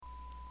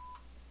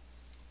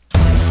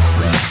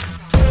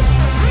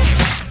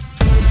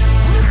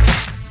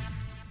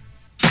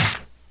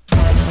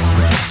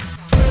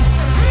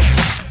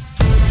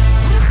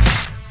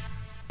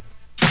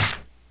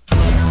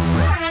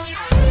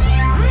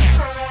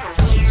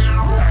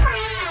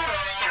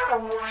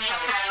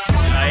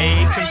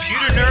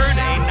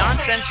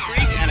nonsense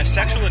freak and a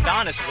sexual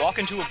Adonis walk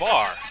into a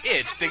bar.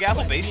 It's Big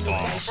Apple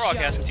Baseball,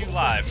 broadcasting to you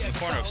live from the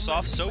corner of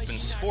Soft Soap and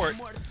Sport.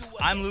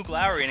 I'm Luke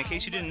Lowry, and in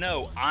case you didn't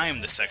know,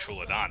 I'm the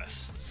sexual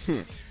Adonis.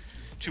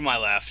 To my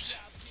left,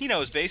 he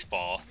knows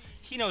baseball,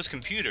 he knows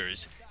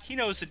computers, he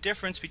knows the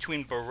difference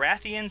between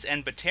Baratheons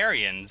and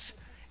Batarians,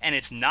 and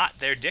it's not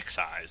their dick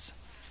size.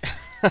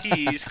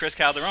 He's Chris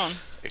Calderon.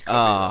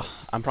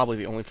 I'm probably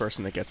the only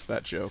person that gets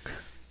that joke,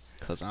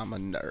 because I'm a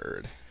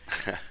nerd.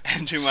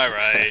 And to my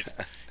right,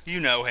 you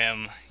know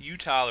him, you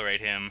tolerate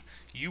him,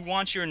 you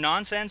want your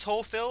nonsense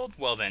hole filled?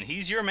 Well then,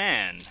 he's your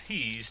man.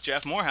 He's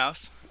Jeff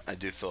Morehouse. I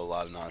do fill a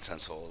lot of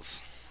nonsense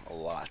holes. A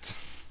lot.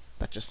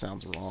 That just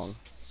sounds wrong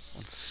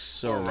on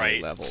so many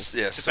Right. levels.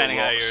 Yeah, Depending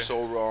how you're...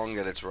 so wrong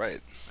that it's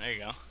right. There you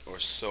go. Or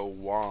so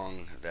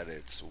wrong that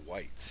it's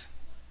white.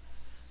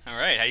 All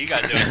right, how you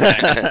guys doing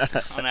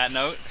today? On that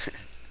note,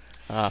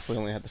 If we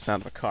only had the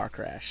sound of a car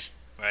crash.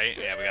 right?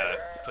 Yeah, we gotta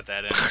put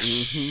that in.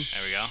 Mhm.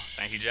 There we go.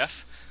 Thank you,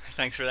 Jeff.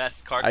 Thanks for that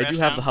car I crash do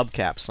have the sound.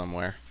 hubcap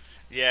somewhere.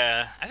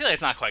 Yeah, I feel like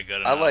it's not quite good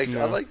I enough. like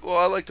No.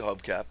 I like the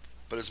hubcap,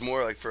 but it's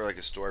more like for like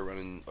a story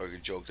running or a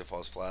joke that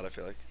falls flat. I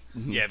feel like.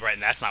 Yeah, right,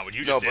 and that's not what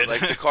you No, just did.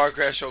 but like the car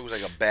crash joke was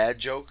like a bad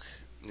joke.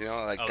 You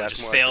know, like oh, that's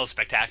just more. failed Like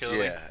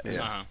spectacularly? Yeah,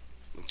 yeah. Uh-huh.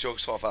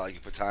 jokes fall flat. Like you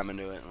put time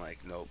into it, and like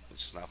nope,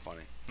 it's just not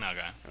funny. Okay.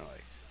 You know,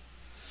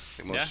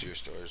 like most Yeah. of your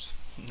stories.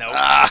 Nope.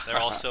 They're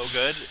all so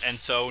good and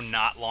so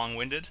not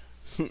long-winded.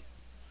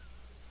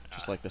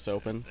 Just like this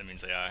open. That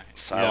means they are.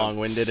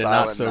 Long-winded and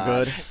not silent so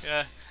nod. good.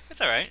 Yeah, it's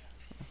all right.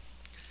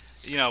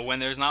 You know, when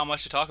there's not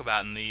much to talk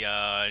about in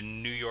the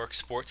New York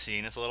sports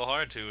scene, it's a little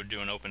hard to do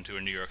an open to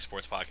a New York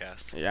sports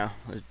podcast. Yeah,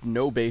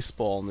 no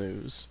baseball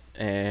news.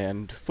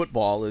 And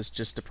football is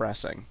just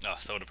depressing. Oh,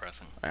 so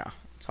depressing. Yeah,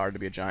 it's hard to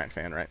be a Giant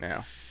fan right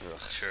now.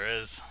 Sure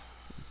is.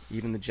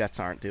 Even the Jets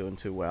aren't doing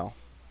too well.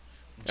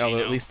 Geno.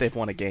 Although at least they've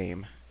won a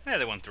game. Yeah,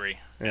 they won 3.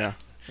 Yeah.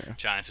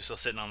 Giants are still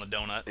sitting on the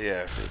donut.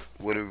 Yeah.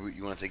 What do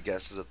you want to take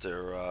guesses at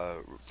their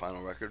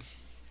final record?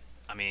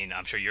 I mean,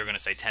 I'm sure you're going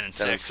to say 10 and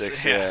 10 and 6.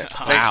 6. Yeah.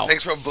 Wow.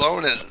 Thanks for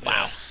blowing it.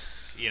 Wow.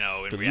 You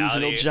know, in Delusional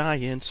reality...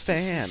 Giants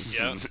fan.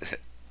 Yep.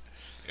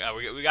 Yeah,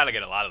 we got to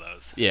get a lot of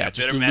those. Yeah,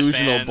 Bitter just Met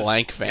delusional fans.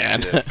 blank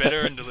fan. Yeah,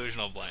 bitter and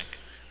delusional blank.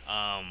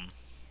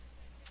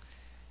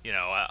 You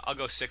know, I'll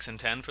go 6 and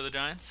 10 for the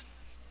Giants.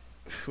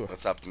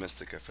 That's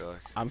optimistic. I feel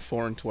like I'm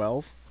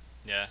 4-12.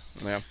 Yeah.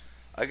 Yeah.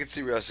 I could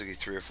see realistically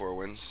 3 or 4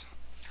 wins.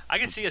 I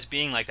can see us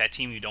being like that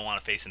team you don't want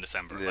to face in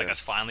December. Yeah. Like us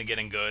finally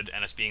getting good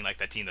and us being like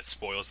that team that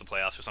spoils the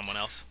playoffs for someone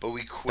else. But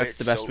we quit. That's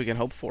the best so, we can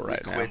hope for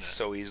right we now. quit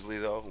so easily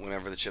though.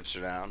 Whenever the chips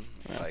are down,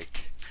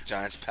 like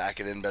Giants pack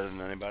it in better than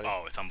anybody.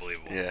 Oh, it's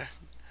unbelievable. Yeah.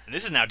 And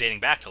this is now dating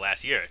back to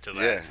last year. To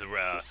the,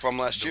 Yeah. from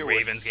last the year,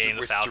 Ravens game,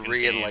 the we're Falcons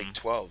 3 game. and like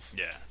 12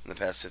 Yeah. in the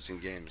past 15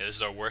 games. This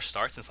is our worst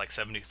start since like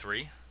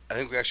 73. I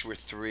think we actually were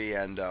 3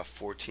 and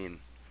 14.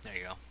 There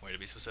you go. Way to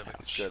be specific.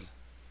 That's good.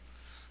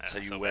 That's how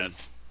you so win.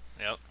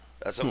 bad. Yep.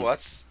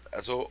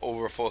 That's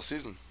over a full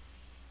season.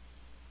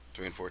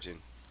 3 and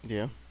 14.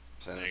 Yeah.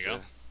 So There that's you go.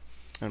 it.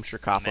 I'm sure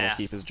Coughlin will Math.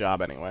 keep his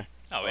job anyway.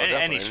 Oh, Oh, and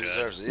definitely. he He should.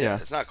 deserves it. Yeah.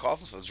 It's not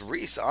Coughlin's fault. It's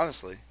Reese,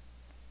 honestly.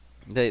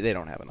 They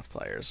don't have enough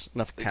players.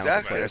 Enough talented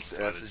Exactly. players.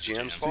 That's the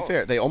GM's To be fault.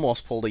 fair, they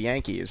almost pulled the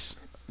Yankees.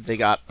 They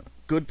got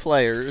good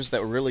players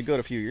that were really good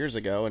a few years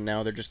ago, and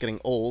now they're just getting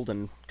old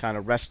and kind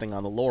of resting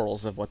on the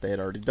laurels of what they had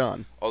already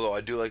done. Although I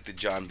do like the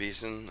John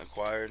Beeson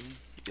acquired.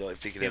 You know,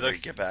 if he could ever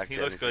get back He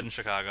to looked good in anything.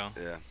 Chicago.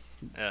 Yeah.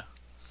 Yeah.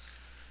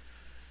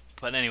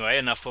 But anyway,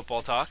 enough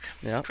football talk.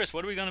 Yeah. Chris,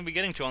 what are we going to be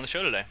getting to on the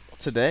show today?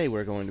 Today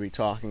we're going to be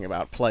talking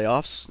about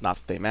playoffs. Not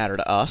that they matter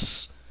to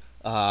us.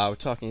 We're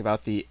talking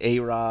about the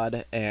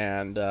A-Rod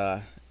and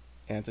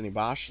Anthony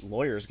Bosch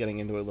lawyers getting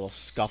into a little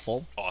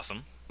scuffle.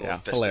 Awesome. Yeah,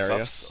 Little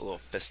hilarious. A little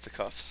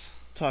fisticuffs.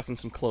 Talking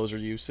some closer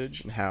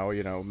usage and how,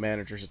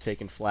 managers are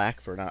taking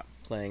flack for not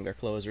playing their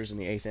closers in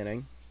the 8th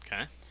inning.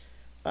 Okay.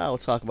 We'll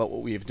talk about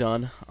what we've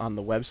done on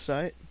the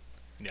website.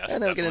 Yes,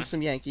 And then we'll get definitely. into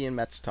some Yankee and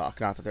Mets talk.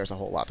 Not that there's a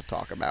whole lot to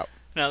talk about.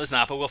 No, there's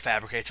not, but we'll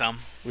fabricate some.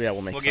 Yeah,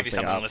 we'll make We'll give you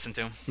something up. to listen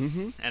to.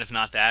 Mm-hmm. And if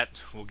not that,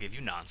 we'll give you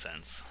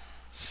nonsense.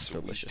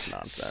 Delicious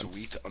nonsense.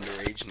 Sweet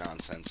underage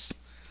nonsense.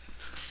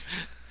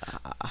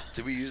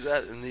 Did we use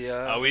that in the?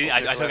 I opening took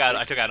last out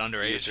week? I took out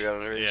underage. You took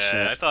out underage?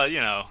 Yeah, Yeah. I thought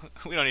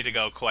we don't need to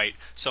go quite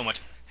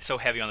so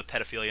heavy on the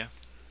pedophilia.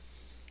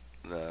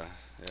 Yeah.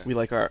 We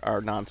like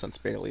our nonsense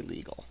barely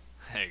legal.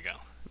 There you go.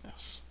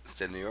 Yes.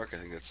 State of New York, I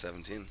think that's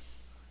 17.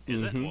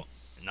 Is it? Mhm. Well,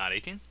 not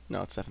 18?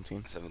 No, it's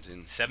 17.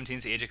 17. 17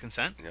 is the age of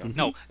consent? Yeah.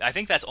 No, I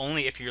think that's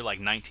only if you're like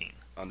 19.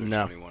 Under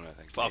No. 21, I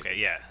think. Okay,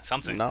 yeah,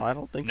 something. No, I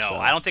don't think No, so.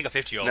 I don't think a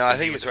 50-year-old. No, I can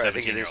think be it's with a right. I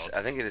think it is. 17-year-old.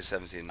 I think it is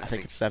 17. I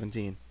think it's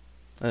 17.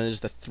 And there's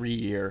the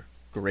 3-year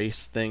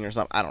grace thing or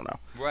something. I don't know.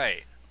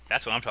 Right.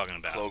 That's what I'm talking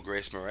about. Chloe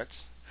Grace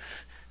Moretz.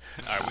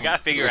 All right, we got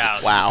to figure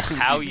out Wow.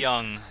 how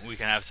young we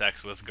can have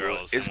sex with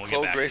girls. Is and we'll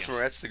Chloe get back Grace to you.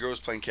 Moretz the girl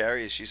who's playing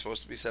Carrie? Is she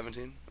supposed to be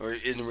 17? Or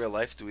in real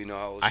life, do we know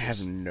how old I she have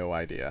is? no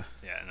idea.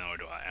 Yeah, nor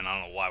do I. And I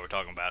don't know why we're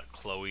talking about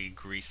Chloe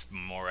Grace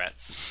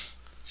Moretz.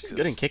 She's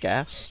good in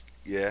Kick-Ass.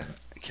 Yeah.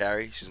 And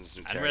Carrie. She's in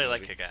some I Carrie didn't really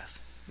like movie. Kick-Ass.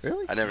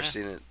 Really? I never Yeah.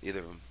 seen it, either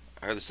of them.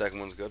 I heard the second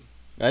one's good.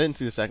 I didn't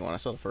see the second one. I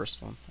saw the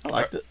first one. I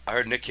liked it. I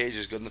heard Nick Cage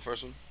is good in the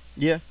first one.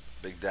 Yeah.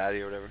 Big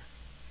Daddy or whatever.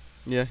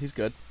 Yeah, he's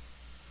good.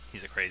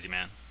 He's a crazy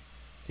man.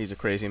 He's a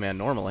crazy man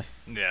normally.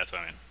 Yeah, that's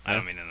what I mean. I Yeah.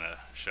 don't mean in the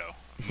show.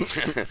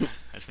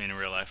 I just mean in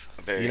real life.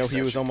 Very You know,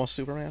 he was eccentric. almost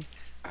Superman.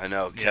 I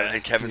know. Yeah.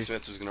 And Kevin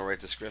Smith was gonna write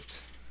the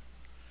script.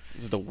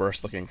 This is the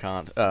worst looking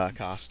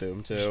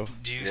costume too.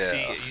 Do you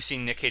Yeah. see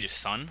Nick Cage's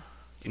son?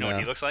 Do you know what No.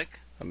 he looks like?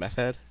 A meth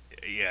head.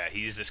 Yeah,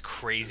 he's this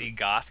crazy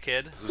goth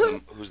kid.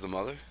 Who's the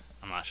mother?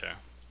 I'm not sure.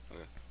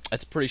 I'm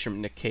pretty sure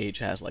Nick Cage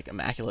has like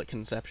immaculate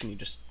conception. He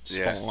just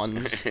Yeah.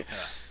 spawns.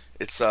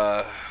 It's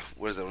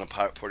what is it when a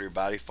part of your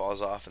body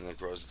falls off and then it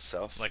grows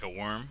itself? Like a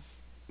worm.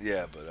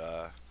 Yeah, but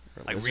Or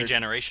a Like lizard.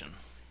 regeneration.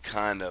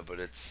 kinda, but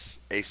it's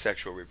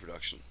asexual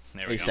reproduction.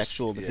 There we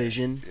Asexual Yeah,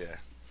 division. Yeah.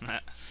 go.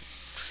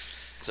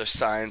 It's our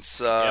science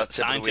Yep, tip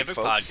scientific of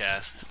the week, folks.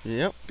 podcast.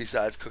 Yep.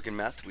 Besides cooking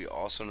meth, we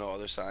also know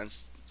other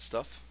science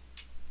stuff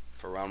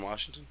for around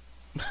Washington.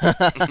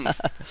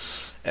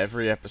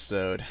 Every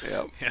episode.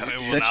 Yep. Yeah, it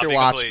will Set not your be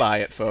watch complete. by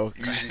it,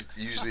 folks.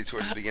 Usually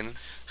towards the beginning.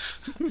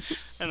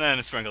 And then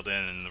it's sprinkled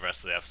in the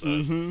rest of the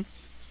episode. Mm-hmm.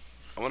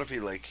 I wonder if he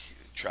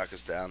track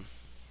us down.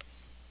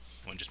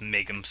 We'll just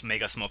make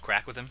us smoke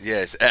crack with him.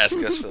 Yes, ask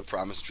us for the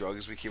promised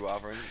drugs we keep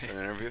offering in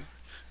an interview.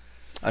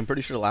 I'm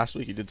pretty sure last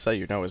week you did say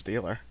you know his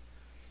dealer.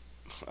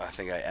 I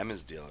think I am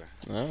his dealer.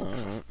 Oh,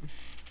 alright.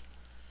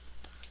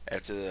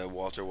 After the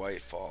Walter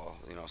White fall,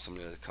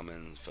 somebody to come in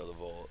and fill the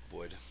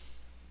void.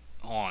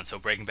 Hold on, so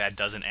Breaking Bad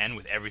doesn't end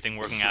with everything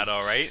working out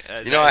all right?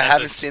 Is I that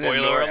haven't the seen it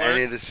spoiler nor alert?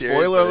 any of the series.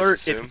 Spoiler but I alert,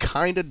 assume- it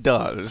kinda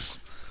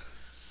does.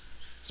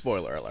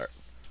 Spoiler alert.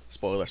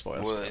 Spoiler.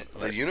 Well,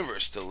 the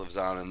universe still lives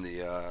on in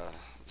the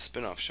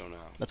spin-off show now.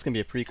 That's gonna be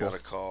a prequel. Gotta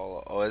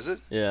call. Oh, is it?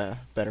 Yeah,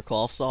 Better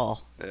Call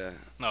Saul. Yeah.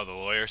 No, the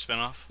lawyer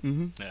spinoff.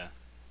 Mm-hmm. Yeah,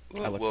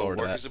 I look Will forward to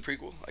work that. as a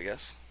prequel, I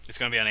guess. it's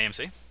going to be on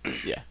AMC.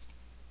 Yeah.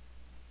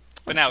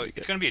 But now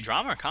it's going to be a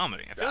drama or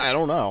comedy. I feel I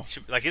don't know.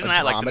 isn't A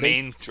that like the dramedy?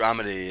 main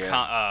Dramedy.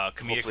 Yeah.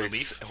 comedic Hopefully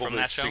relief it's, from hopefully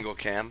that it's show? single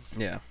cam.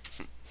 Yeah.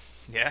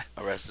 Yeah.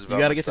 Arrested You Development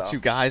gotta get the style. two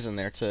guys in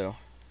there too.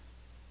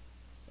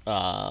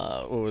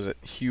 What was it?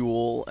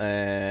 Huel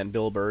and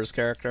Bill Burr's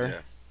character.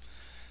 Yeah.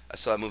 I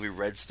saw that movie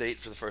Red State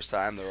for the first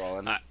time. They're all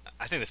in it.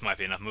 I think this might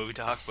be enough movie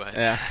talk, but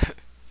Yeah. I'm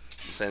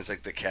saying it's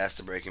like the cast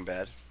of Breaking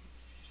Bad.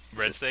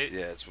 Red State.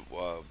 Yeah, it's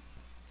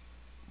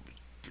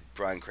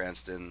Bryan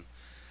Cranston,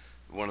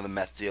 one of the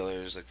meth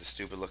dealers, like the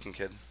stupid-looking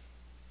kid,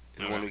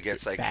 the Okay. one who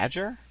gets like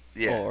Badger.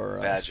 yeah, Or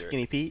Badger,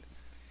 Skinny Pete.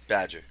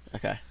 Badger,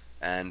 Okay.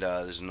 and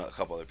there's a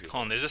couple other people.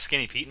 Hold on, there's a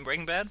Skinny Pete in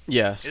Breaking Bad.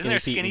 Yeah. Isn't there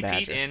Skinny and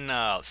Pete Badger. in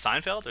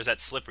Seinfeld, or is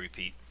that Slippery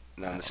Pete?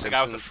 No, in the The Simpsons,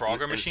 guy with the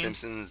Frogger in machine?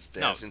 Simpsons,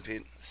 Dancing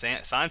Pete.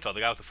 Seinfeld, the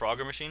guy with the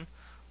Frogger machine,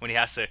 when he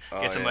has to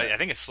Oh, get somebody. yeah. I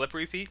think it's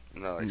Slippery Pete.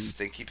 No, like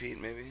Stinky Pete,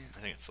 maybe.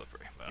 I think it's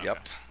Slippery. But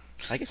Yep.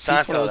 I guess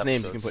Pete's one of those Seinfeld names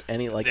you can episodes. put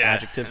any like Yeah,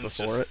 adjective and it's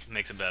before just it.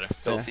 makes it better.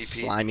 Filthy Yeah. Pete.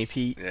 Slimy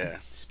Pete. Yeah.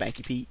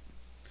 Spanky Pete.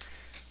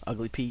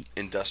 Ugly Pete.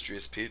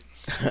 Industrious Pete.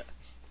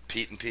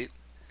 Pete and Pete.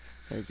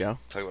 There you go.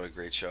 Talk about a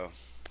great show.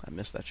 I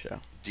missed that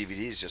show.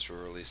 DVDs just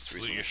were released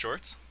Salute recently. your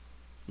shorts.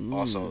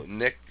 Also,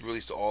 Nick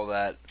released all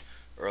that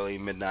early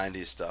mid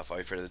 '90s stuff. Are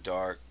You Afraid of the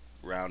Dark?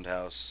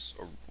 Roundhouse,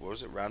 or what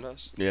was it?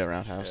 Roundhouse? Yeah,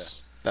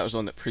 Roundhouse. That was the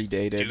one that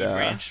predated. Dude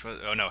Ranch.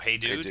 Oh no, Hey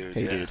Dude. Hey Dude.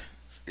 Hey yeah. Dude.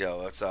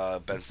 Yo, that's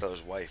Ben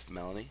Stiller's wife,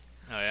 Melanie.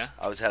 Oh yeah.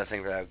 I always had a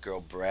thing for that girl,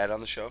 Brad,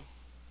 on the show.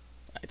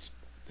 It's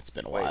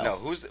been a Wait, while. no,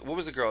 what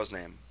was the girl's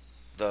name?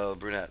 The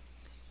brunette.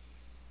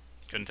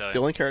 Couldn't tell The you.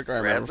 only character I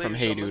remember Bradley from or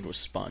Hey something? Dude was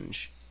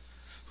Sponge.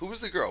 Who was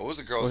the girl? What was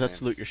the girl's Was that name?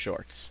 Salute Your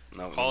Shorts?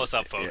 No, Call us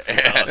up, folks. Yeah. and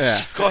tell us.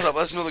 Yeah. Call us up.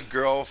 Let us know the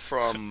girl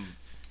from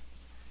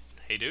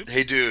Hey Dude.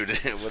 Hey Dude.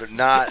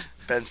 Not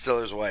Ben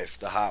Stiller's wife,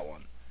 the hot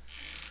one.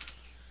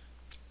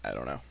 I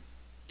don't know.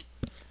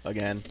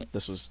 Again,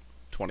 this was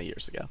 20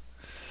 years ago.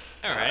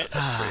 All right.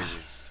 That's crazy.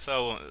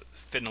 So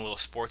fitting a little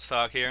sports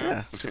talk here.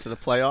 Yeah, let's get to the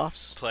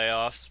playoffs.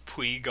 Playoffs.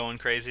 Puig going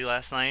crazy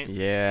last night.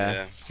 Yeah.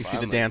 Yeah, You see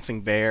the finally.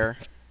 dancing bear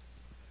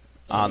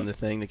on the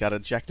thing that got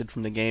ejected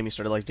from the game. He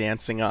started like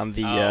dancing on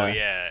the. Oh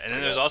yeah, and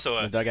then there's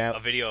also the dugout. a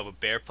video of a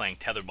bear playing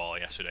tetherball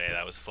yesterday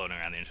that was floating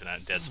around the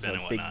internet, dead spin and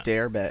Big whatnot.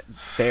 bear day.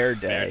 Bear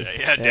day.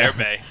 Yeah, Dare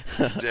Bay.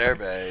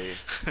 Derby.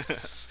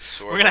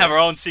 We're gonna have our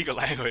own secret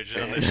language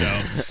on the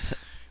show.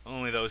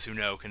 Only those who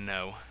know can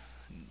know.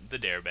 The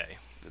Dare Bay.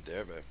 The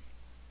Derby.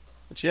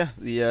 But yeah,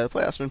 the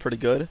playoffs have been pretty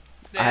good.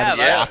 They I haven't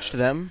have. yeah. watched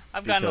them.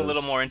 I've gotten a because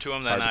little more into them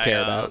it's than hard to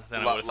care about. than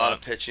A I lot, would have lot thought.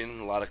 of pitching,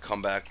 a lot of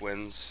comeback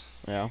wins,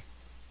 Yeah,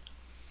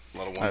 a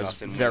lot of I was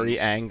 1-0 very wins.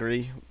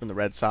 angry when the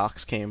Red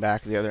Sox came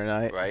back the other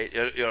night. Right?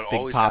 It Big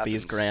always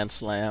Poppy's happens. grand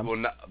slam.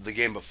 Well, the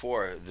game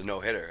before, the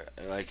no-hitter.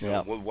 Like,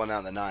 Yep. 1 out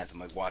in the ninth. I'm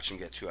like, watch him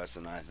get 2 outs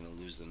in the ninth and then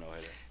lose the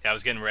no-hitter. Yeah, I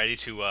was getting ready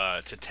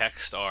to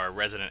text our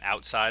resident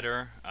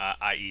outsider,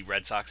 i.e.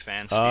 Red Sox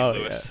fan, Steve Oh,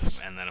 Lewis,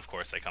 yes. and then of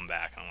course they come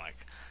back, and I'm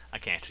like, I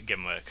can't give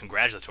him a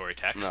congratulatory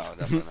text. No,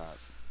 definitely not.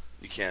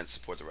 You can't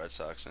support the Red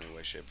Sox in any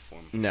way, shape, or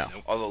form. No.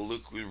 Nope. Although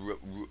Luke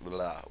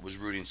was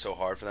rooting so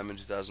hard for them in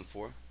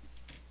 2004.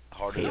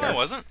 Harder No, than I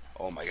wasn't.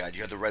 Oh my God!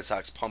 You had the Red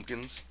Sox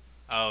pumpkins.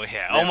 Oh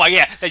yeah. Oh my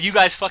yeah. That you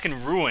guys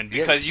fucking ruined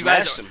Yeah, because we you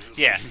guys. smashed them.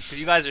 Yeah, because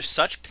you guys are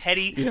such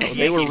petty. You know, Yankee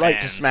they were right to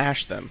fans.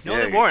 smash them. No,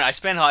 Yeah, they weren't. I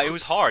spent. It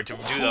was hard to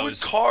do Who would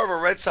those. carve a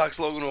Red Sox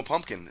logo into a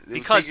pumpkin? It would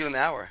Because- take you an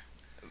hour.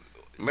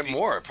 Maybe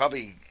more.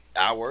 Probably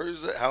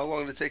hours. How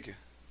long did it take you?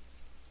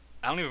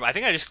 I don't even. I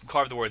think I just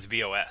carved the words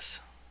BOS.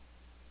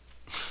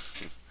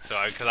 So,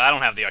 because I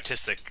don't have the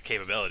artistic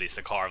capabilities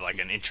to carve like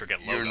an intricate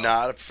logo. You're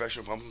not a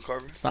professional pumpkin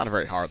carver? It's not a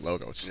very hard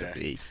logo. It's just Yeah. a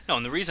B. No,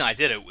 and the reason I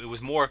did it,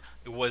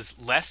 it was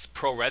less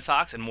pro Red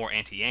Sox and more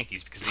anti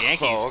Yankees because the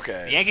Yankees, Oh,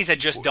 okay. the Yankees had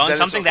just Well, done then it's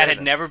something okay that had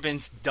then. never been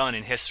done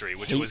in history,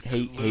 which was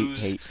Hate,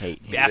 lose hate.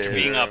 after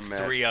being up They're a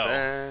Mets 3-0.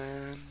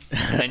 fan.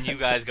 And then you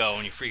guys go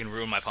and you freaking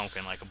ruin my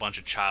pumpkin like a bunch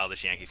of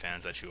childish Yankee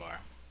fans that you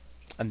are.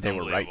 And they were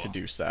right to Unbelievable.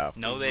 do so.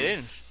 No, they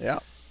didn't. Yeah.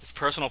 It's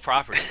personal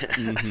property.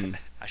 hmm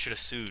I should have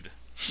sued.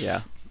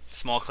 Yeah.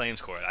 Small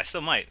claims court. I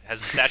still might.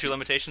 Has the statute of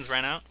limitations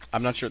ran out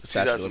I'm not sure what the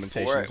statute of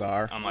 2004 limitations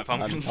are on my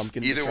pumpkins.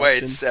 pumpkin Either way,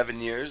 destruction. it's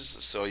 7 years.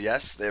 So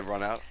yes, they've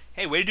run out.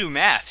 Hey, way to do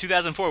math.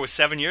 2004 was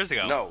 7 years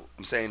ago. No,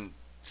 I'm saying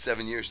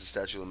 7 years is the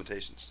statute of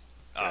limitations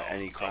for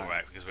any crime. Oh,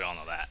 right, because we all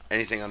know that.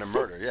 Anything under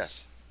murder,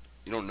 yes.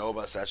 You don't know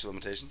about statute of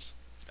limitations?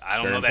 I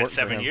don't Very know that important for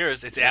 7 him.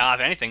 years. It's out of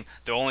anything.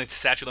 The only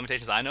statute of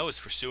limitations I know is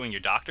for suing your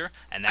doctor,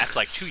 and that's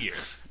like 2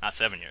 years, not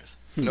 7 years.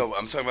 No,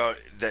 I'm talking about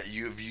that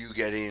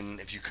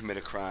if you commit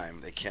a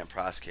crime, they can't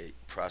prosecute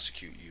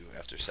you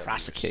after 7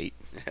 Prosecute.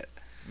 years.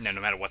 No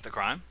matter what the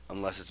crime.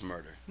 Unless it's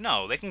murder.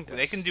 No, they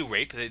can do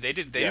rape. They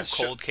do Yes,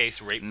 cold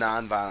case rape.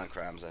 Non-violent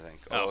crimes, I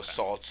think. Oh, okay.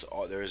 Assaults,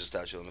 there is a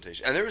statute of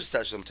limitation. And there is a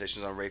statute of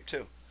limitations on rape,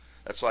 too.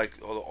 That's like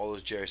all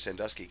those Jerry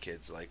Sandusky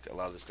kids, like a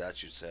lot of the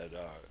statutes said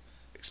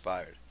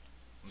expired.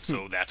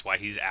 So that's why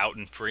he's out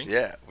and free.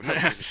 Yeah,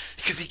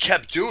 because he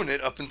kept doing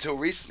it up until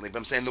recently. But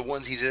I'm saying the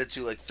ones he did it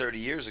to like 30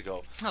 years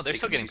ago. No, they're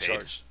still couldn't getting be paid.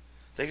 charged.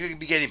 They could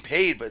be getting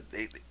paid, but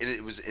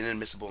it was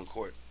inadmissible in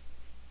court.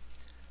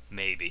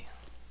 Maybe.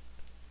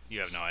 You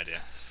have no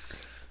idea.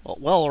 Well,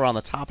 while we're on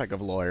the topic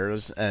of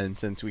lawyers, and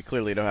since we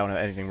clearly don't have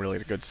anything really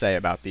good to say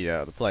about the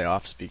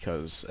playoffs,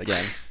 because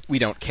again, we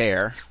don't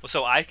care. Well,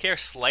 so I care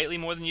slightly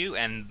more than you,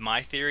 and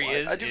my theory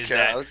Well, I do is care.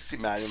 that I like to see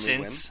Mattingly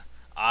since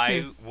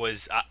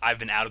I've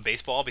been out of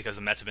baseball because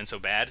the Mets have been so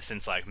bad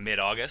since like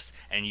mid-August,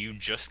 and you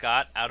just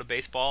got out of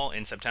baseball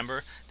in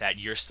September, that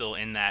you're still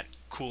in that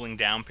cooling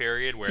down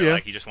period where Yeah.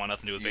 like you just want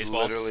nothing to do with You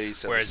baseball. literally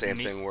said the Whereas same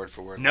me- thing word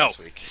for word No, last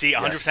week. see,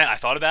 100%. Yes. I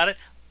thought about it.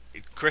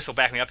 Chris will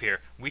back me up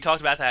here. We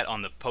talked about that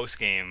on the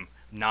post-game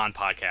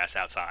non-podcast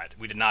outside.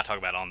 We did not talk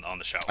about it on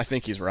the show. I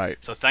think he's right.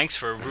 So thanks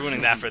for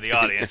ruining that for the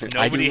audience. I do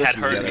Nobody had listen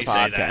to the heard other me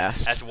say that.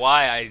 podcast. That's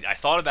why I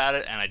thought about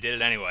it and I did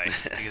it anyway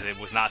because it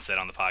was not said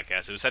on the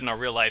podcast. It was said in our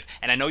real life.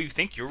 And I know you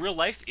think your real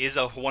life is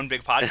a one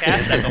big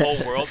podcast that the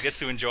whole world gets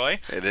to enjoy.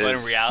 It But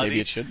is. in reality, Maybe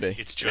it should be.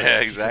 it's just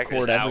Yeah, exactly.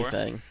 this Record hour.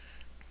 everything.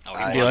 Oh,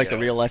 I he Be Yeah, like wants the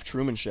to. real life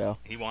Truman Show.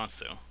 He wants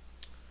to.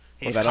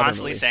 He's that other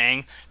constantly movie?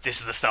 saying,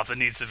 this is the stuff that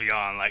needs to be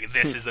on. Like,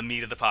 this is the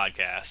meat of the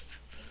podcast.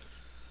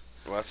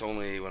 Well, that's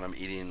only when I'm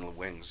eating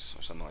wings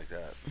or something like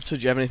that. So,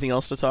 do you have anything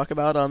else to talk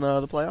about on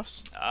the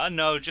playoffs?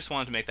 No, just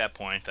wanted to make that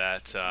point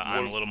that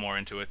I'm What- a little more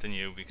into it than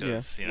you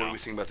because, you What do know, we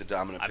think about the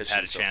dominant I've pitching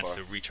had a so chance far?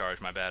 to recharge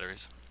my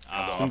batteries.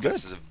 The been good.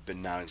 offenses have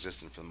been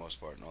non-existent for the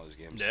most part in all these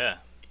games. Yeah,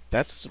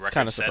 That's kind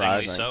of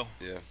record-settingly surprising. so.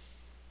 Yeah.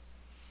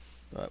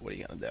 But what are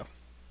you gonna do?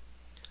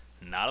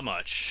 Not a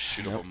much.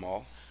 Shoot Nope. up a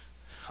mall.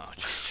 Oh,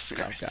 Jesus Oh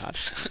Christ. God.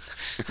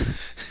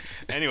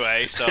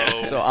 Anyway, so,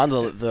 So on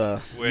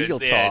the we're,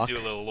 legal yeah, talk. do a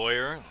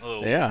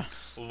little Yeah.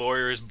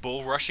 lawyers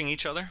bull rushing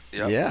each other.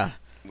 Yep. Yeah.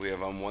 We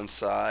have on one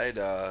side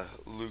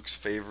Luke's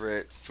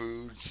favorite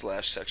food /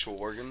 sexual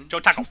organ. Joe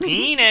Taco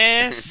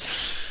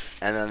Penis.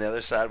 And on the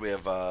other side, we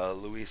have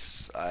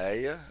Luis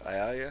Ayala.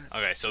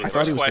 Okay, so the I thought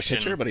first he was question.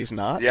 the pitcher, but he's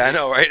not. Yeah, I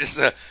know, right? It's,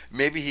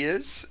 maybe he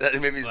is.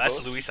 Maybe he's Well, that's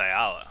both. Luis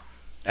Ayala.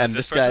 And Who's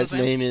this this person's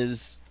guy's name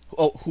is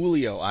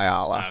Julio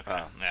Ayala. Okay. Oh.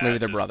 Yeah, So maybe that's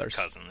they're his brothers.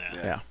 Cousin, yeah.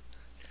 Yeah. Yeah.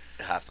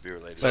 Have to be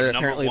related. So But number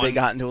apparently they one-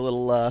 got into a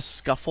little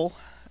scuffle.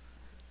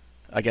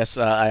 I guess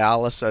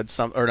Ayala said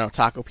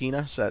Taco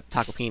Penis.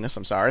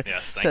 I'm sorry.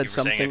 Yes, thank said you for saying it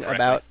something correctly.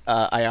 about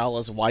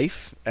Ayala's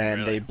wife,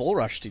 and Really? they bull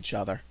rushed each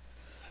other.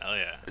 Hell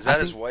yeah. Is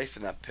that his wife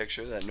in that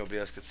picture that nobody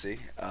else could see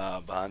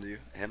behind you?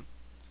 Him?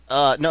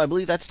 No, I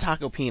believe that's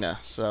Taco Pina,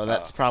 so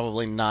that's Oh.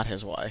 probably not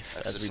his wife.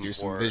 That's as just we do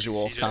some some poor-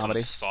 visual She's just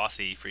comedy. some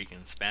saucy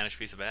freaking Spanish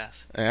piece of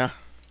ass. Yeah.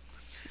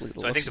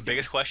 So I think the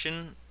biggest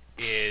question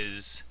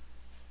is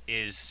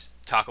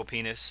Taco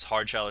Penis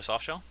hard shell or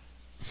soft shell?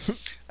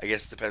 I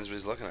guess it depends what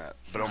he's looking at.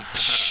 But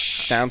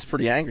sounds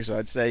pretty angry, so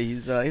I'd say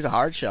he's a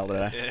hard shell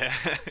today. Yeah.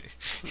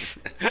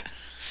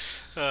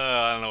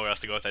 I don't know where else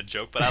to go with that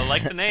joke, but I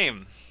like the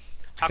name.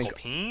 Taco think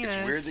Penis.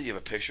 it's weird that you have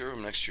a picture of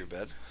him next to your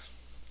bed.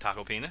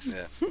 Taco Penis?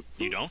 Yeah.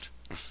 You don't?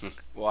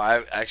 Well,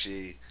 I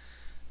actually...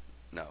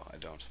 No, I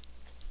don't.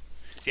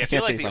 See, I I feel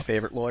can't say like he's my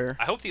favorite lawyer.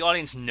 I hope the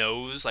audience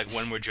knows, like,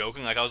 when we're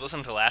joking. Like, I was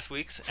listening to last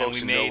week's, Folks, and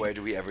we in made no way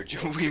do we ever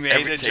joke. we made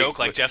Every a take joke.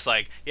 Like, was- Jeff's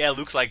like, yeah,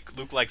 Luke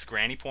likes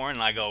granny porn,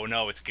 and I go,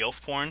 no, it's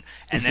gilf porn,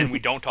 and then we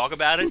don't talk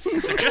about it.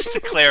 So just to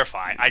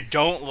clarify, I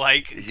don't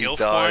like gilf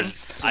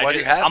does. porn. Why do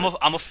you have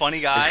I'm a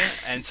funny guy,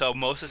 and so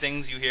most of the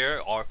things you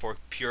hear are for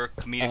pure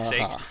comedic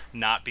sake, Uh-huh.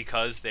 not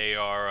because they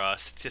are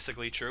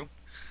statistically true,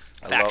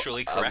 I love-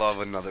 factually correct. I love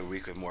another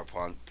week with more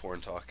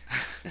porn talk.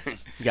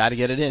 You got to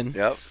get it in.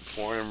 Yep,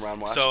 porn and Ron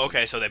Washington. So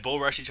okay, so they bull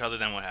rushed each other.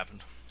 Then what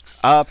happened?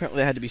 Apparently,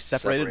 they had to be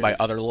separated by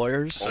Separated. other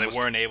lawyers. So Almost- they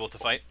weren't able to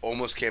fight.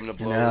 Almost came to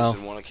blows No.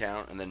 in one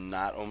account, and then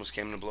not almost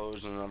came to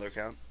blows in another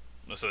account.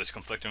 So there's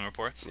conflicting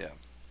reports. Yeah,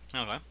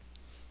 Okay.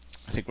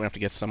 I think we have to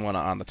get someone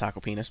on the Taco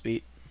Penis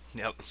beat.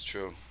 Yep. it's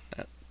true.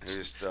 Yeah.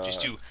 Just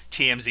Just do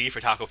TMZ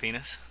for Taco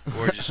Penis.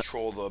 or just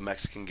troll the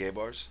Mexican gay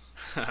bars.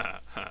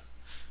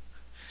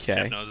 Okay,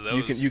 Jeff knows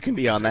those. you can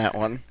be on that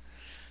one.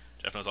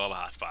 Jeff knows all the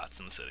hot spots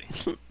in the city.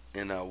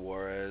 In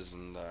Juarez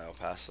and El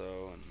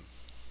Paso and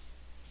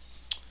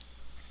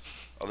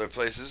other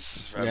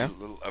places. Yeah.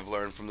 I've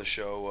learned from the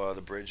show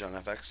The Bridge on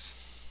FX.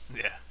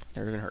 Yeah,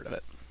 Never even heard of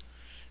it.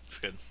 it's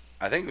good.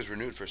 I think it was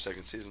renewed for a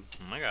second season.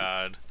 Oh my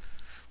god.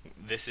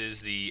 This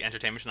is the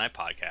Entertainment Tonight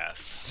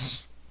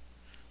podcast.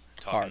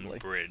 Talking Hardly.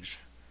 bridge.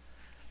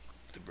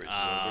 The Bridge is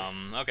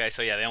over. Okay,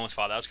 so yeah, they almost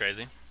fought. That was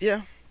crazy.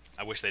 Yeah,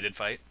 I wish they did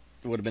fight.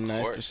 it would have been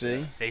nice to course, see.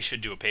 yeah. They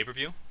should do a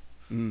pay-per-view.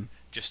 Mm.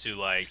 Just do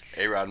like...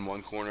 A-Rod in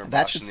one corner, That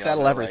Bosch should in the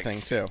settle other, everything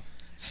like, too.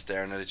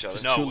 staring at each other.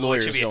 No, two it should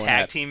lawyers be a going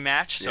tag at- team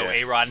match. So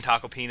Yeah. A-Rod and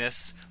Taco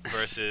Penis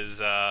versus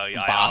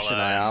Bosch and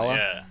Ayala?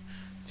 Yeah.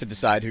 To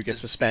decide who gets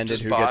suspended,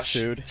 Does who Bosch gets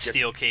sued. get-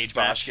 Steel cage does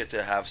Bosch match. get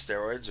to have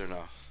steroids or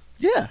no?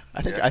 Yeah,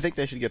 Yeah. I think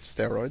they should get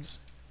steroids.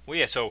 Well,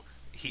 yeah, so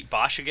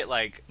Bosch should get,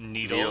 like,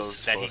 needles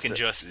Needles that full he of can st-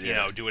 just,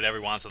 yeah. do whatever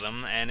he wants with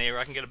them, and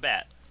A-Rod can get a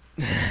bat.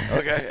 Okay,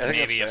 I think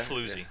Maybe a that's fair.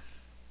 floozy.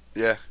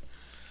 Yeah.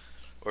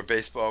 Or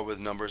baseball with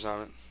numbers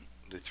on it.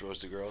 They throws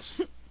to girls.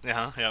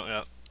 Yeah,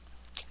 yeah.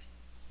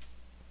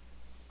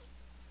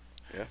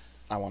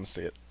 I want to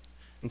see it.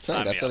 I'm Sign saying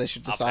me that's how up. they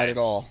should I'll decide pay. it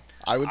all.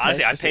 I would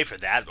Honestly, I'd to pay see- for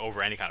that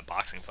over any kind of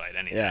boxing fight.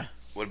 Any Yeah,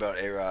 What about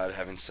A-Rod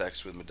having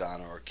sex with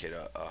Madonna or Kate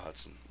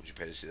Hudson? Would you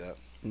pay to see that?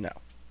 no.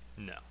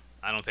 No,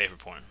 I don't pay for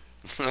porn.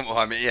 Well,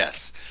 I mean,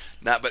 yes.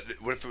 Not, but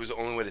what if it was the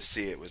only way to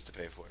see it was to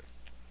pay for it?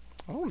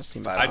 I don't want to see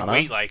I'd I'd Madonna.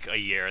 wait like a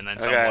year and then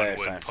Okay, someone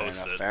would fine,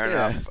 post fair it. enough. Fair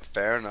Yeah. enough.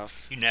 Fair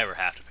enough. You never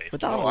have to pay for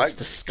it. Madonna No, I looks agree.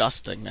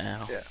 disgusting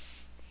now. Yeah.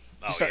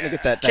 Oh, You're starting yeah. to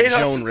get that Kate Joan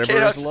Hudson, Rivers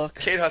Kate Hudson, look.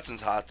 Kate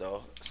Hudson's hot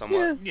though,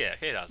 somewhat. Yeah. Yeah,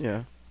 Kate Hudson.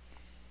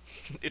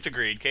 Yeah, It's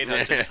agreed. Kate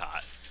Hudson is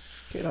hot.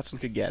 Kate Hudson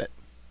could get it.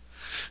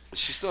 Is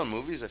she still in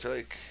movies? I feel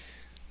like.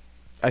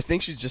 I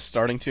think she's just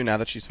starting to now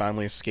that she's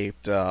finally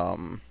escaped.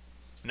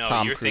 No,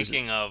 Tom you're Cruise.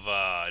 thinking of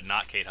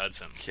not Kate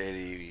Hudson.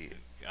 Katie.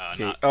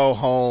 Kate, Holmes.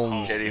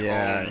 Holmes. Katie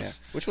yeah, Holmes.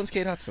 yeah. Which one's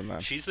Kate Hudson then?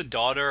 She's the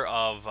daughter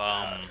of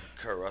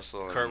Kurt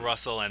Russell. And, Kurt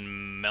Russell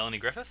and Melanie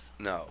Griffith,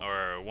 No.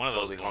 or one of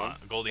those. Goldie Hawn?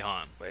 Goldie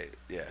Hawn. Wait.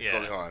 Yeah. Yeah.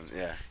 Goldie Hawn.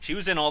 Yeah. She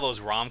was in all those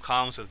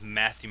rom-coms with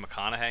Matthew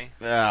McConaughey.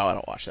 Oh, I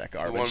don't watch that The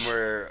garbage. one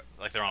where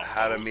Like they're on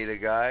How to Vogue. Meet a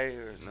Guy.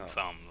 Or no.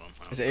 Some of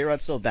them. Is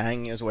A-Rod still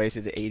banging his way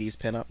through the '80s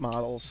pinup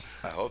models?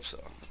 I hope so.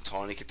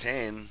 Tawny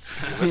Katane.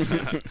 If you're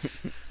listening.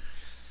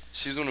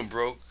 She was the one who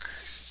broke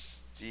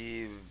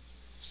Steve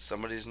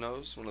somebody's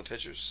nose. One of the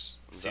pitchers.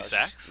 Steve Dodgers?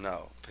 Sachs?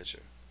 No, pitcher.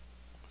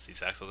 Steve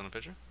Sachs wasn't a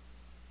pitcher.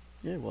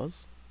 Yeah, it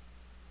was.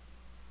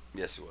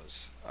 Yes, it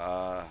was.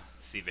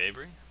 Steve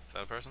Avery, is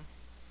that a person?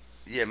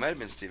 Yeah, it might have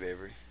been Steve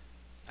Avery,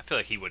 I feel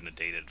like he wouldn't have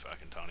dated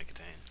fucking Tony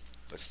Katane.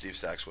 but Steve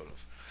Sachs would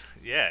have.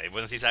 Yeah, it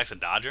wasn't Steve Sachs a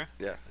Dodger.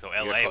 Yeah. So You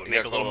LA got would you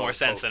make got a little called more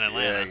sense than Yeah,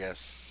 Atlanta. I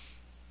guess.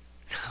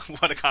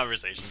 What a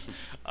conversation.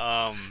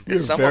 You're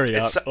very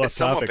it's somewhat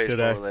topic baseball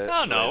today. related.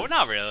 Oh no,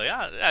 not really.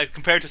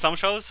 Compared to some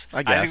shows, I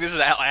think guess. this is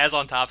as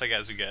on topic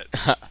as we get.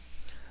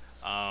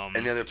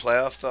 Any other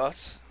playoff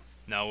thoughts?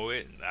 No,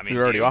 I mean,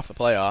 We're already do you- off the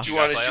playoffs. Do you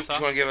got want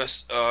playoff to give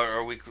us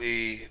our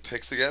weekly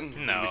picks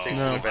again? No, We think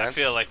No. in I advance?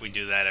 feel like we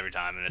do that every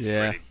time, and it's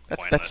yeah, pretty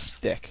that's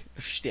pointless.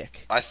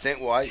 shtick. I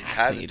think. Well, I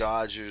had the Need.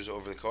 Dodgers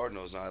over the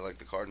Cardinals, and I like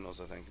the Cardinals.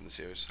 I think in the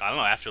series. I don't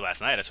know. After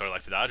last night, I sort of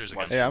like the Dodgers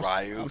again. Yeah, I'm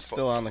Ryu,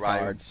 still on the Ryu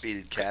Cards.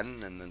 beat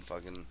Ken, and then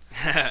fucking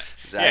yeah,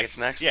 Zaggett's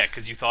next. Yeah,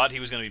 because you thought he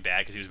was going to be bad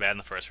because he was bad in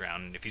the first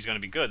round. And if he's going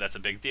to be good, that's a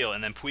big deal.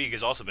 And then Puig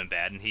has also been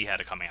bad, and he had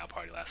a coming out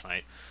party last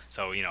night.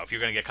 So if you're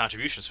going to get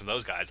contributions from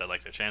those guys, I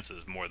like their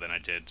chances more than I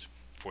did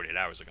 48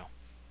 hours ago.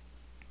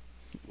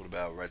 What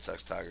about Red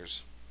Sox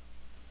Tigers?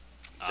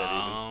 Dead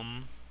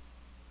even.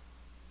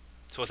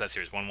 So what's that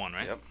series? 1-1,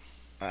 right? Yep.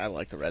 I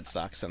like the Red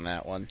Sox in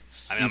that one.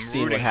 I mean, You've I'm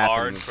seen rooting what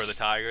hard happens. for the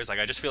Tigers. Like,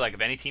 I just feel like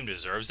if any team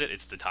deserves it,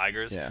 it's the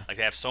Tigers. Yeah. Like,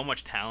 they have so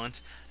much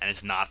talent, and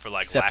it's not for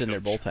like Except lack in their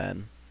of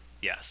bullpen,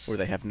 Yes. where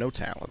they have no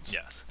talent.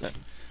 Yes.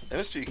 They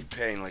must be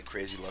paying like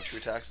crazy luxury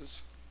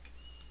taxes.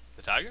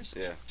 The Tigers?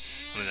 Yeah.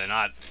 I mean, they're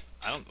not.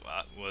 I don't.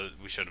 Well,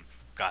 we should have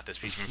got this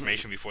piece of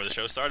information before the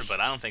show started, but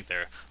I don't think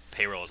their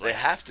payroll is They like.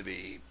 have to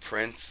be.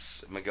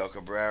 Prince, Miguel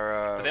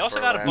Cabrera. But they also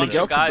got a Verlander. bunch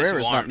Miguel of guys who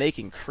Cabrera's not aren't.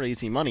 making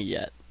crazy money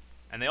yet.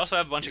 And they also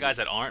have a bunch of guys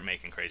that aren't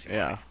making crazy money.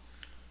 Yeah.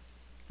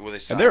 Well, they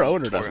signed their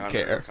owner Torrey doesn't Hunter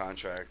to a care.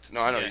 contract.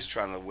 No, I know Yeah. he's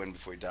trying to win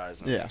before he dies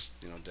in the Yeah. next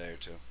day or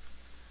two.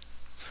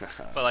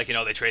 But like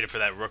they traded for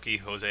that rookie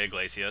Jose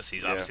Iglesias.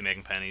 He's Yeah. obviously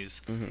making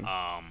pennies. Mhm.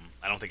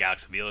 I don't think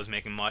Alex Avila is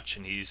making much,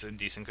 and he's a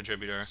decent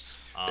contributor.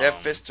 They have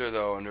Pfister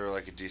though under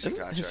like a decent Isn't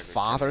contract. his like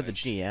father 10 the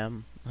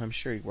GM? I'm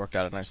sure he worked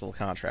out a nice little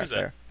contract Who's that?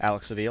 there.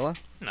 Alex Avila?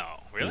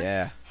 No, really?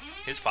 Yeah,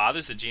 His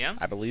father's the GM?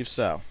 I believe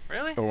so.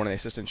 Really? Or one of the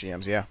assistant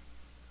GMs, yeah.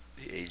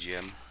 The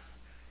AGM.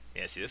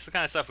 Yeah. See, this is the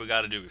kind of stuff we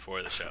got to do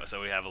before the show,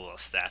 so we have a little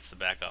stats to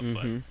back up.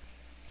 But Mhm.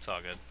 it's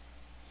all good.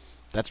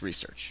 That's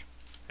research.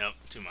 Nope,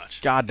 too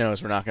much. God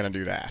knows we're not going to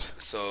do that.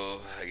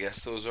 So I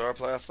guess those are our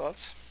playoff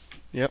thoughts.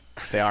 Yep,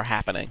 they are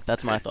happening.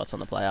 That's my thoughts on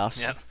the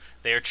playoffs. Yep.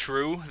 They are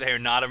true. They are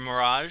not a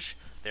mirage.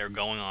 They are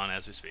going on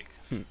as we speak.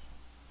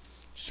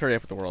 Just hurry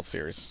up with the World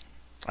Series.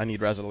 I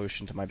need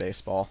resolution to my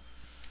baseball.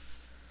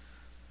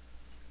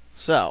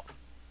 So,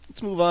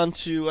 let's move on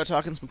to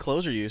talking some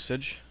closer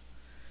usage.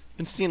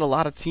 Been seeing a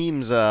lot of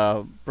teams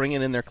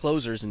bringing in their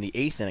closers in the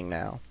 8th inning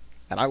now,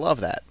 and I love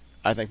that.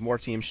 I think more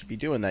teams should be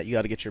doing that. You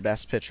got to get your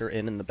best pitcher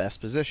in the best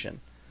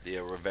position. The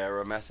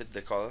Rivera method,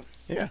 they call it.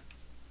 Yeah.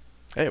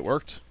 Hey, it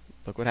worked.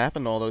 Look what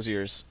happened all those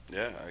years.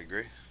 Yeah, I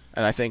agree.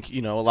 And I think, a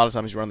lot of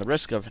times you run the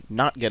risk of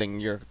not getting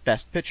your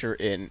best pitcher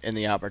in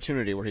the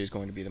opportunity where he's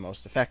going to be the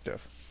most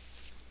effective.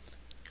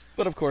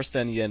 But, of course,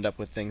 then you end up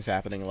with things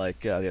happening like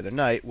the other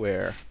night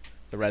where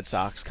the Red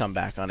Sox come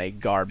back on a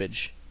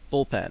garbage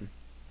bullpen.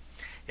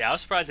 Yeah, I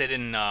was surprised they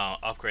didn't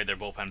upgrade their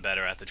bullpen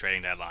better at the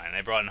trading deadline. They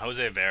brought in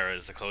Jose Vera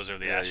as the closer of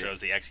the Yeah, Astros,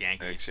 the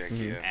ex-Yankee. Ex-Yankee,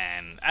 Mhm. yeah.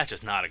 And that's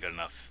just not a good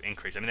enough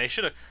increase. I mean, they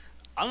should have.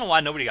 I don't know why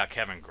nobody got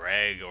Kevin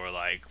Gregg or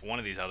like one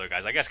of these other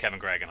guys. I guess Kevin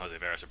Gregg and Jose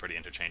Veras are pretty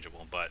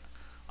interchangeable, but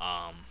But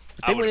I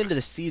they went would've- into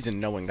the season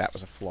knowing that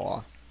was a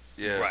flaw.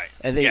 Yeah. right.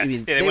 And they, yeah. I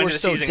mean, yeah, they went were to the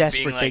so season being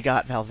desperate they like-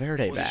 got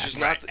Valverde Well, there's back. just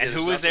Right. not- And there's who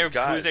not was their those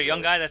guys, who was their young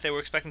really. guy that they were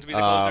expecting to be the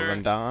closer?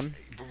 Rondon.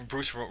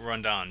 Bruce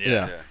Rondon. Yeah.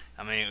 Yeah. Yeah.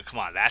 I mean, come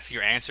on, that's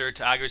your answer,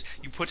 Tigers.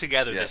 You put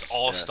together Yes, this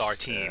all-star yes,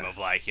 team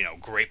yeah. of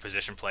great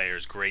position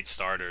players, great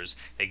starters.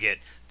 They get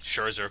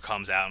Scherzer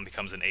comes out and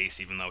becomes an ace,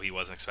 even though he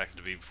wasn't expected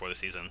to be before the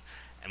season.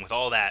 And with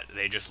all that,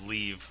 they just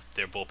leave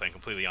their bullpen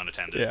completely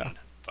unattended. Yeah. And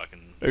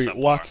fucking Hey,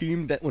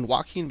 subpar. when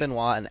Joaquin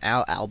Benoit and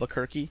Al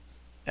Albuquerque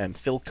and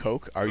Phil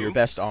Koch are Who? your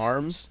best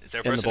arms Is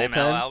there a in the person named bullpen.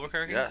 Al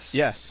Albuquerque? Yes.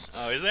 Yes.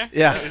 Oh, is there?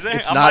 Yeah. Is there?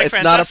 It's I'm not. Mike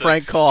It's not a Francesa.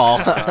 prank call.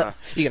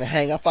 You gonna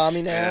hang up on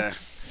me now? Yeah.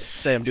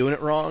 Say I'm doing it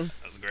wrong?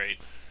 That's great.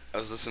 I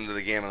was listening to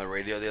the game on the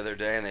radio the other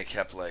day, and they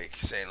kept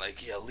saying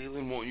yeah,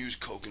 Leland won't use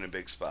Coke in a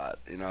big spot.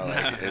 It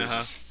was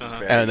just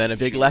very And then a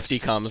big humorous. lefty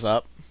comes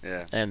up,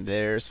 Yeah. and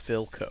there's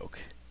Phil Koch.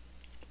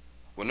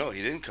 Well, no,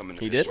 he didn't come in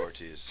to He pitch did?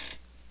 Ortiz.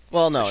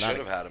 Well, They no, should not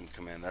have had him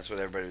come in. That's what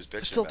everybody was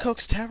bitching Phil about.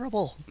 Koch's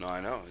terrible. No,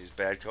 I know. He's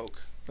bad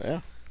Coke.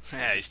 Yeah.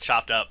 Yeah, he's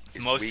chopped up.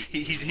 He's Most weak.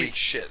 he's weak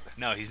shit.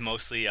 no, he's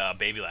mostly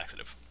baby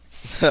laxative.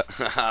 For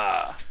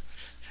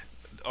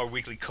Our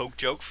weekly Coke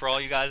joke for all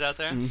you guys out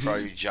there. all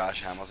you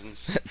Josh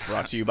Hamiltons.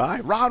 Brought to you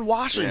by Ron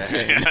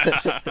Washington.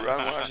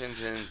 Ron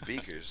Washington's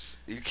beakers.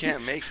 You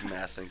can't make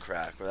meth and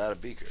crack without a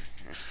beaker.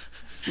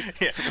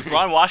 Yeah,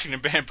 Ron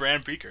Washington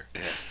brand beaker.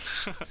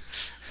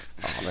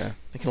 Oh man,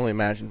 I can only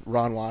imagine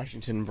Ron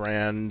Washington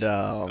brand.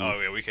 Oh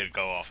yeah, we could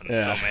go off in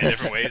Yeah. so many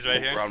different ways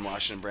right here. Ron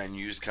Washington brand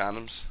used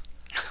condoms.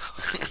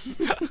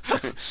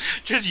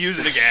 Just use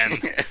it again.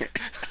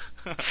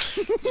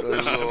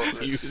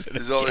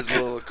 There's all his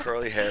little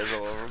curly hairs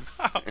all over him.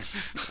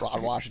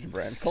 Ron Washington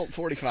brand Colt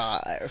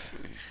 45.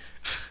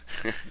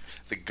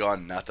 The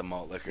gun, not the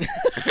malt liquor.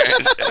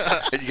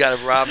 You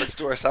gotta rob a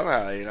store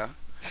somehow, you know?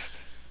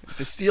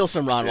 To steal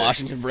some Ron Yeah.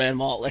 Washington brand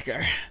malt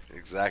liquor.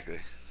 Exactly.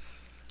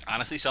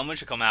 Honestly, someone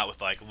should come out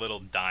with little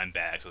dime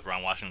bags with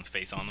Ron Washington's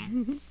face on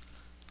them.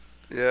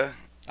 Yeah.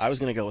 I was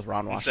gonna go with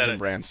Ron Instead Washington of-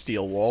 brand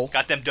steel wool.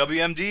 Got them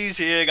WMDs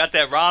here. Got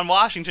that Ron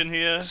Washington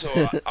here.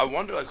 So I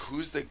wonder,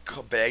 who's the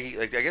baggie?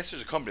 I guess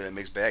there's a company that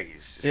makes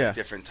baggies. It's Yeah.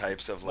 different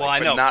types of, Well, I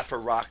but know. not for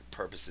rock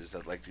purposes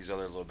that, these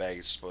other little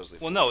baggies supposedly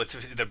Well, for. no,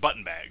 they're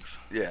button bags.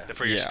 Yeah. They're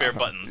for your Yeah. spare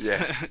buttons.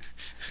 Yeah.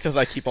 Because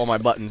I keep all my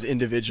buttons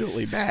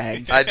individually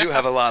bagged. I do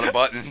have a lot of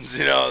buttons,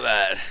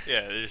 that.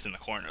 Yeah, they're just in the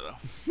corner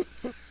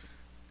though.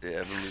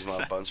 Yeah, I've been losing a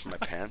lot of buttons for my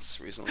pants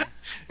recently.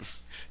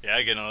 Yeah,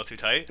 getting a little too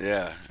tight.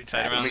 Yeah. Too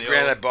tight I around mean, the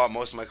granted, old- I bought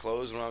most of my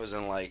clothes when I was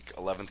in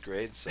 11th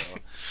grade, so.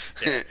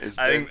 It's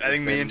I been- think it's me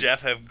and been-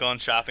 Jeff have gone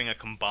shopping a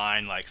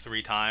combined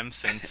 3 times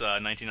since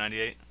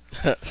 1998.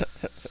 We're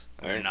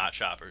Alright. not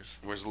shoppers.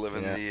 We're just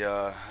living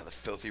Yeah. the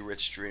filthy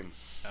rich dream.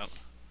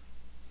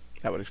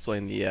 That would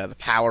explain the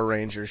Power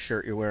Rangers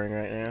shirt you're wearing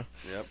right now.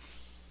 Yep.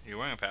 You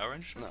wearing a Power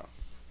Ranger? No.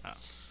 Oh.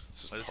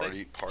 This is What does it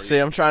say? party. See,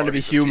 I'm trying to party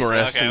be for people.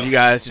 humorous, Okay. and you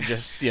guys are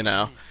just,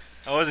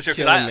 I wasn't sure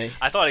because Killing me.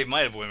 I thought he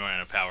might have been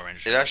wearing a Power Ranger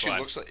shirt. It That's actually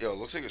why.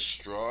 looks like a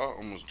straw,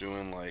 almost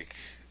doing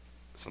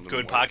something.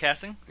 Good more.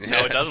 podcasting. Yeah. No,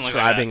 it doesn't look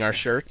like describing that. our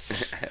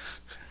shirts.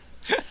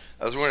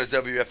 I was wearing a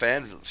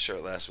WFN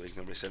shirt last week.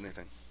 Nobody said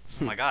anything.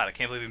 Oh my god, I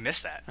can't believe we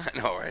missed that. I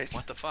know, right?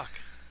 What the fuck?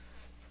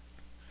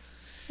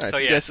 All right, So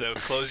you yeah, guys- so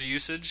close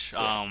usage.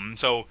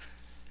 So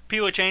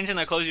people are changing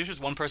their close usage.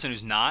 One person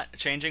who's not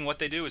changing what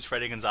they do is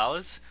Freddie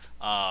Gonzalez.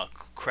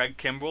 Craig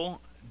Kimbrell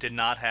did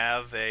not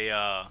have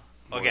a.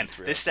 More Again, than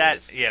 3 this out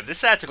stat, this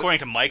stat's according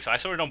to Mike, so I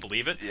sort of don't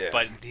believe it. Yeah.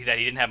 But that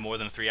he didn't have more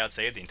than a 3-out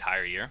save the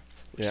entire year,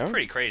 which Yeah. is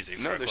pretty crazy.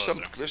 For No, a there's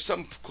closer.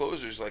 some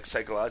closers like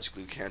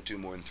psychologically who can't do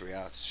more than 3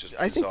 outs. It's just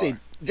I think bizarre.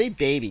 they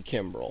baby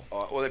Kimbrel.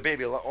 Well, they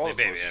baby a lot. All They the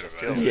baby closers, I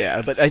everybody. feel.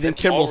 Yeah, but I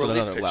think All Kimbrel's at relief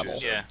another pitchers level.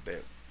 are Yeah.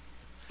 baby.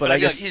 But I But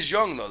guess he's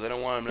young though. They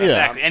don't want him to Yeah.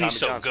 Exactly, and Tommy he's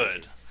so John good.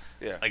 surgery.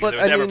 Yeah. Like, but if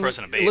there was I ever a mean,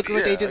 person to baby. look at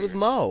what they Yeah, did I with agree.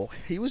 Mo.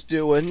 He was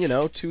doing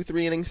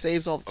 2-3 inning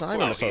saves all the time in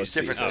Well, the he's postseason.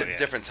 different, Oh, yeah.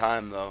 different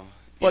time though.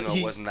 But Even though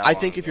it wasn't that I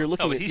long think if ago. you're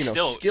looking but at he's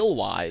still- skill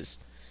wise,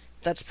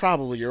 that's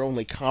probably your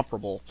only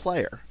comparable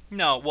player.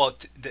 No, well,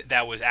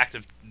 that was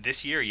active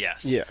this year,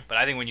 yes. Yeah. But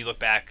I think when you look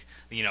back,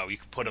 you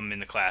could put him in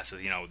the class with,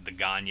 the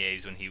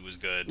Gagnes when he was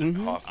good.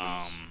 Mm-hmm.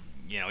 Hoffman's.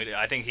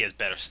 I think he has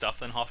better stuff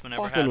than Hoffman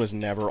ever Hoffman had. was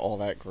never all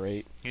that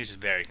great. He was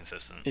just very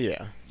consistent.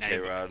 Yeah. And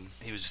K-Rod.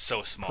 he was just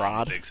so small in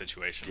Crod. a big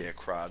situation. Yeah,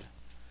 Crod.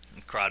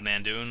 Crod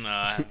Mandoon,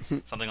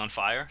 something on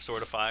fire,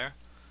 sort of fire.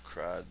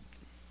 Crod.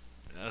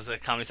 That was a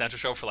Comedy Central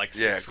show for like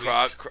Yeah, 6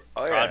 Crod. weeks.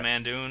 Oh Crod yeah.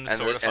 Mandoon, And,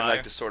 sort of fire. and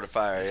like the Sword of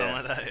Fire. something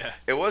Yeah. like that, yeah.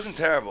 It wasn't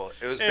terrible.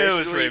 It was It basically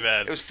was pretty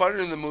bad. It was funnier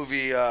than the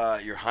movie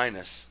Your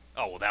Highness.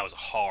 Oh, well, that was a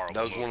horrible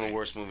That was movie. one of the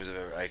worst movies I've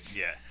ever. Like,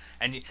 Yeah.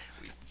 And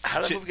how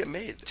did that to- movie get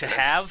made? to Like,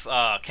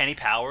 have Kenny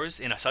Powers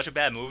in such a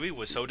bad movie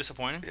was so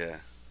disappointing. Yeah.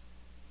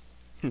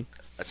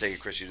 I take it,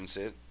 Chris, you didn't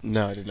see it.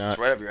 No, I did not. It's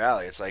right up your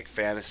alley. It's like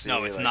fantasy.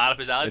 No, it's like, not up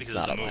his alley It's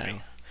because it's a not up my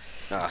movie.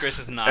 Nah. Chris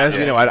is not. As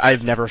we Yeah. know,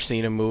 I've never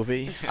seen a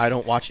movie. I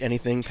don't watch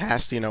anything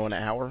past an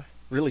hour.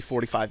 Really,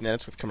 45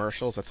 minutes with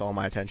commercials. That's all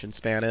my attention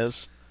span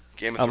is.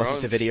 Game of Unless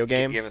Thrones. it's a video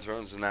game. Game of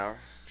Thrones is an hour.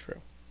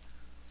 True.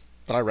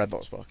 But I read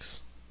those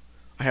books.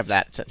 I have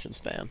that attention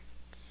span.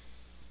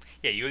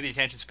 Yeah, you have the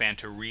attention span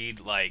to read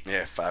like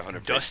Yeah, 500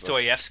 page books.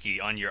 Dostoevsky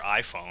on your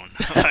iPhone.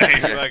 Like,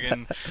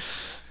 fucking,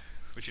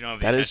 but you don't have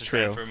the That is attention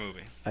span true. for a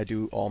movie. I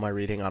do all my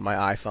reading on my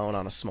iPhone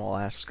on a small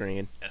ass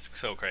screen. That's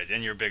so crazy,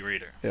 and you're a big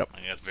reader. Yep.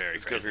 Like, that's very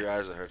It's good crazy. for your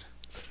eyes, I heard.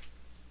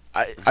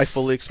 I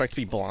fully expect to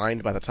be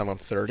blind by the time I'm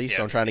 30, so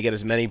Yeah. I'm trying to get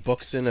as many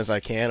books in as I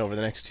can over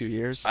the next 2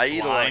 years. I eat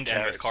a lot of Blind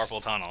and with carrots.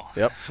 carpal tunnel.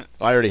 Yep.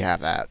 I already have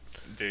that.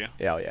 Do you?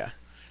 Yeah, oh, yeah.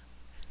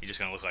 You're just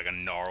gonna look like a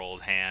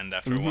gnarled hand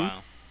after Mhm. a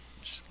while.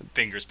 Just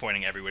fingers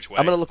pointing every which way.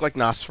 I'm going to look like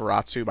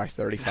Nosferatu by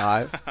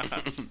 35.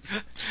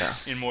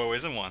 in more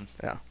ways than one.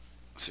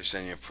 So you're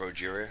saying you have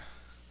progeria?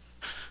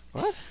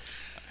 What?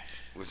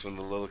 Was when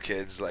the little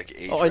kids like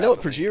age. Oh, I know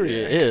what rapidly? progeria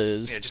Yeah.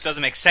 is. Yeah, it just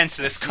doesn't make sense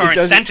to this It current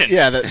doesn't- sentence.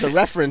 Yeah, the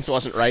reference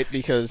wasn't right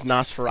because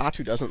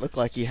Nosferatu doesn't look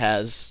like he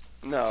has...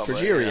 No, but,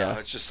 Progeria.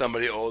 it's just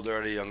somebody older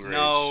at a younger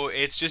No,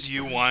 it's just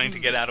you wanting to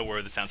get out a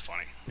word that sounds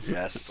funny. age.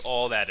 Yes. That's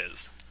all that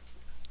is.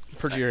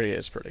 Progeria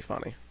is pretty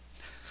funny.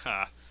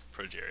 Ha.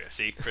 Progeria.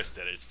 See, Chris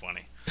did it. It's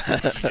funny. You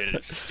did it.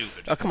 It's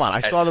stupid. Oh, come on. I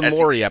At- saw the at the-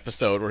 Maury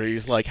episode where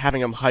he's, like,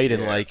 having him hide in,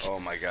 Yeah. like, Oh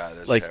my god,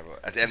 that's like, terrible.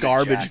 At the end of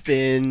garbage Jack,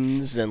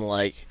 bins and,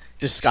 like,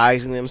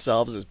 disguising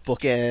themselves as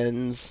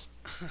bookends.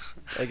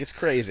 Like, it's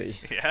crazy.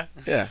 Yeah?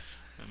 Yeah.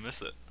 I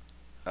missed it.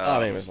 I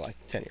mean, it was, like,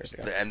 10 years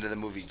ago. the end of the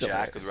movie Still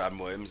Jack hilarious. with Robin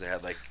Williams. They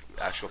had like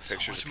actual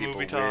pictures much of people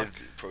movie talk.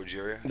 with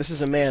progeria. This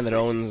is a man that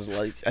owns,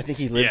 like, I think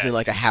he lives Yeah. in,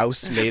 like, a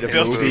house made of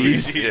Built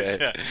movies.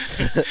 Yeah.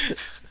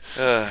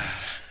 Yeah.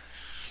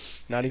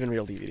 Not even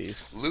real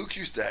DVDs. Luke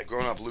used to.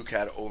 Growing up, Luke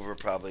had over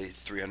probably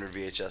 300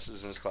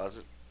 VHSs in his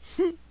closet.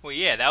 Well,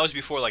 yeah, that was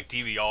before like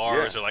DVRs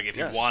Yeah, or like if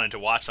yes. you wanted to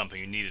watch something,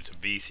 you needed to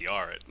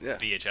VCR it, Yeah.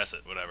 VHS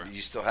it, whatever.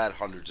 You still had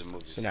hundreds of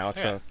movies. So now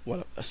it's Yeah.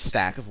 a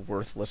stack of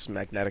worthless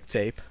magnetic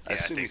tape. I Yeah, I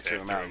assume you think threw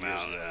they them out threw 'em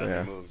years out, ago. yeah.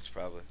 Yeah. They moved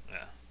probably.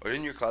 Yeah. Or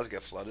didn't your closet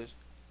get flooded?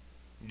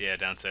 Yeah,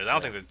 downstairs. I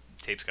don't Yeah. think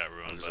the tapes got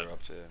ruined, Those but are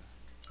up to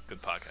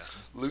good podcasting.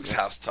 Luke's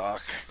house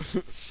talk.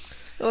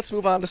 Let's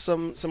move on to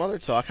some other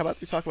talk. How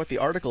about we talk about the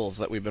articles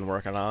that we've been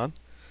working on?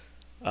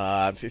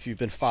 If you've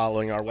been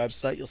following our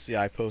website, you'll see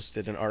I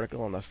posted an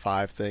article on the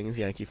 5 things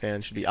Yankee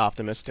fans should be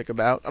optimistic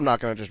about. I'm not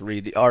going to just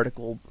read the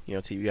article,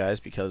 to you guys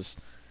because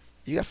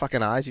you got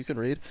fucking eyes. You can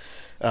read.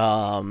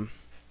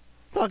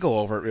 But I'll go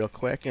over it real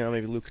quick.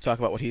 Maybe Luke could talk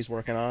about what he's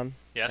working on.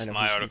 Yes, I know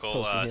my he's article,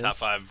 posting his. Top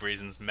 5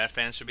 Reasons Met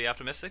Fans Should Be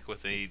Optimistic,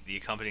 with the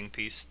accompanying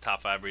piece,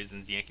 Top 5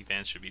 Reasons Yankee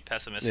Fans Should Be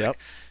Pessimistic, Yep.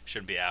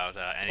 should be out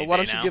any Well, why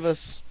day don't you now. give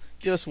us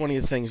one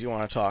of the things you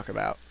want to talk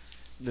about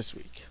this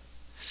week?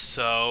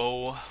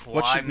 So,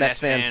 What why should Mets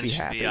fans be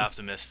should happy? be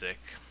optimistic?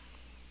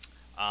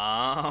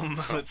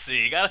 Let's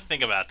see. You got to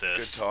think about Good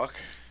this. talk.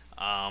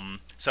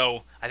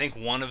 So, I think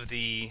one of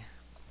the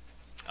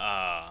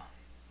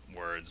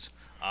words,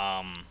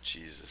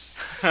 Jesus.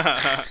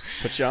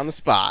 Put you on the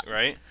spot.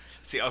 right?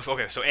 See,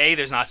 okay. So,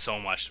 there's not so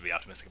much to be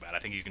optimistic about. I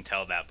think you can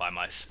tell that by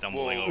my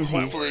stumbling Well, over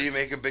my hopefully you words.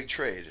 make a big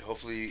trade.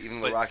 Hopefully, even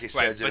though But- Rocky right,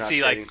 said you're but not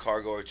see, like- trading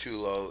Cargo or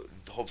Tulo,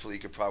 hopefully you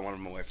could probably want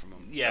him away from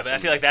him. Yeah, but I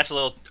feel like that's a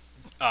little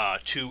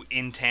too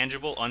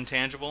untangible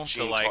to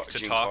Gene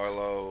talk.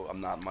 Carlo,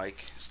 I'm not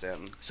Mike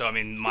Stanton. So I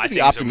mean, You my can things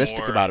be optimistic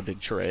are more, about a big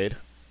trade.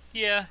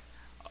 Yeah.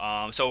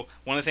 So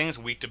one of the things,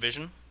 weak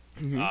division.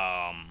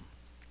 Mhm.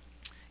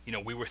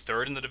 We were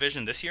 3rd in the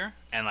division this year,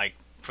 and like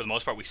for the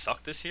most part, we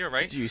sucked this year,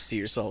 right? Do you see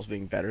yourselves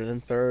being better than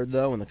 3rd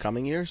though in the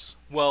coming years?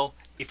 Well,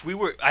 if we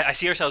were, I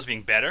see ourselves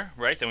being better,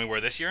 right, than we were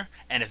this year.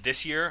 And if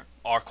this year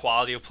our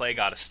quality of play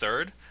got us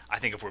 3rd, I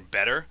think if we're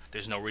better,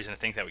 there's no reason to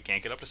think that we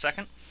can't get up to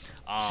second.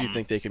 So you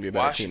think they can be a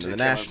better team Washington than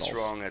the came on Nationals?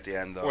 strong at the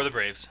end, though. or the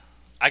Braves?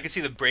 I could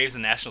see the Braves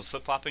and Nationals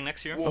flip-flopping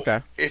next year. Well,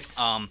 Okay. If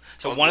So on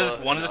one the-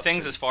 of the up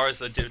things to- as far as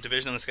the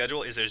division on the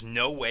schedule is there's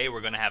no way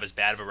we're going to have as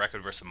bad of a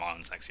record versus the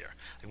Marlins next year.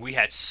 Like, we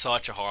had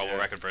such a horrible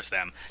Yeah. record versus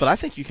them. But I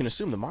think you can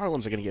assume the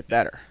Marlins are going to get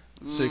better.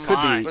 So it could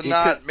Fine. be. but it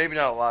not could- maybe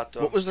not a lot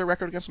though. what was their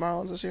record against the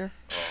Marlins this year?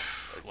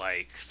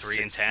 Like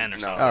 3 and 6 10 or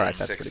no, something. All right,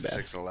 that's 6, pretty bad.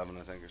 6 and 11,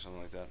 I think, or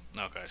something like that.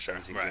 Okay, sure.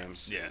 17 Right.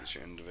 games. Yeah.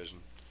 In division.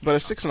 But a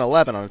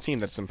 6-11 on a team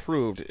that's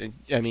improved.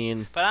 I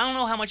mean, But I don't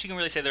know how much you can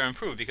really say they're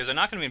improved because they're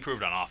not going to be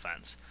improved on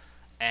offense.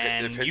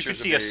 And The you could pitchers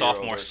see are a very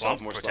sophomore over- slump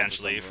sophomore slump or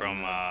potentially something,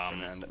 from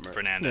Fernandez.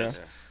 Fernandez.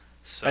 Yeah.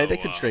 So they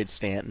could uh, trade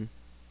Stanton.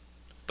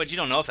 But you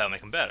don't know if that'll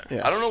make them better.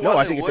 Yeah. I don't know No,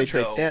 why I think they if they would,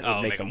 trade though. Stanton, it Oh,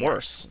 would make make them them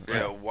worse.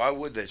 Yeah, why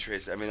would they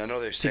trade? I mean, I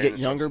know they're To saying get that-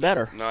 younger,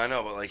 better. No, I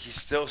know, but like he's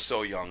still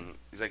so young.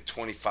 He's like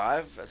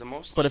 25 at the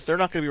most. But if they're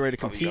not going to be ready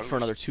to Probably compete for younger.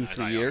 another 2-3 He's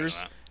not younger than years,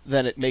 that.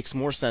 then it makes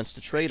more sense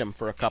to trade him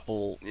for a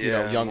couple,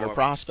 Yeah, younger more-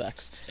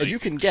 prospects. So and you you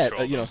can can get,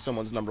 control them.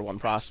 someone's number one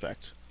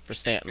prospect for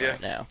Stanton Yeah.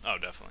 right now. Oh,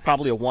 definitely.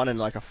 Probably a 1 and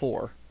like a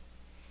 4.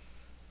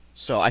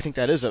 So I think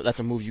that's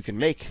a move you can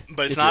make.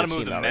 But it's if not you're a move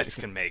team the that already Mets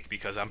can make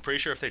because I'm pretty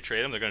sure if they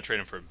trade him, they're going to trade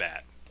him for a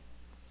bat.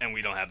 And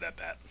we don't have that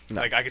bat.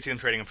 No. Like, I could see them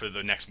trading him for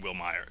the next Will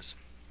Myers.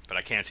 But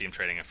I can't see him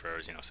trading him for,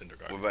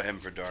 Syndergaard. What about him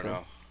for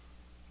Darno?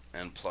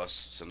 And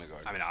plus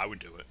Syndergaard. I mean, I would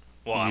do it.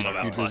 Well, I don't know You'd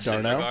about do plus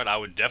Darno? Syndergaard. I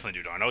would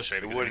definitely do Darno straight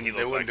they because I mean, wouldn't, he they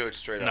looked wouldn't like, do it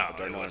straight No, up,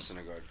 they but Darno and wouldn't.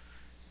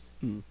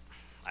 Syndergaard.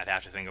 I'd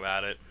have to think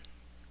about it.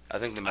 I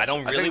think the I Mets,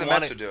 don't I really think the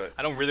want Mets would do it.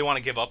 I don't really want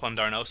to give up on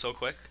Darno so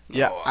quick.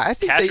 Yeah, No, I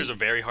think Catcher's they, a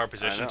very hard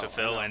position I to know,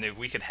 fill, I know. and if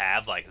we could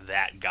have like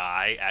that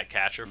guy at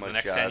catcher for the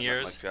next 10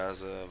 years, Mike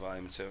Gaza,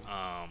 Volume 2.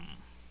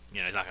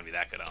 he's not going to be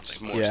that good. I don't Just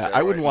think. more Yeah,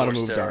 I wouldn't wanna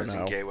more move steroids Darno.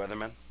 and Gay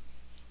Weatherman.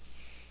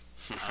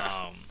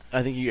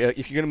 I think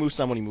if you're going to move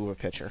someone, you move a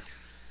pitcher.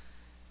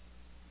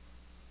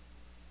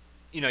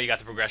 You got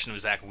the progression of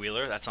Zach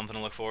Wheeler. That's something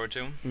to look forward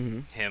to. Mm-hmm.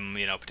 Him,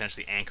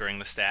 potentially anchoring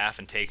the staff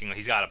and taking.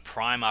 He's got a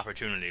prime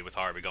opportunity with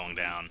Harvey going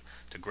down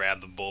to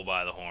grab the bull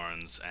by the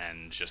horns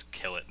and just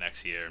kill it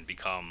next year and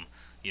become,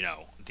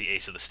 the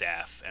ace of the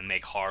staff and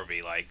make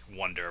Harvey like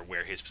wonder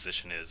where his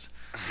position is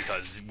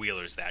because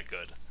Wheeler's that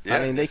good. Yeah.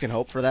 I mean, they can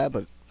hope for that,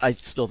 but I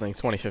still think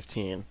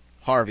 2015,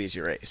 Harvey's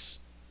your ace.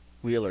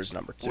 Wheeler's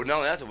number 2. Well, not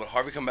only that, though, but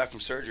Harvey come back from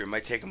surgery, it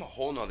might take him a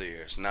whole nother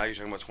year. So now you're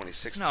talking about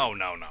 2016. No.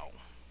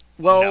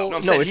 Well, No,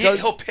 I'm no, saying it does.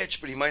 he'll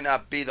pitch, but he might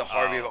not be the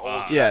Harvey of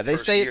old. Yeah, they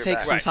first say it year takes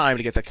back. some Right. time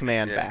to get the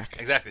command Yeah. back.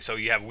 Exactly. So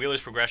you have Wheeler's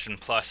progression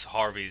plus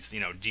Harvey's,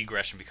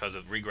 regression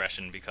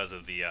because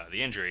of the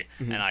injury,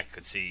 Mm-hmm. and I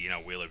could see,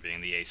 Wheeler being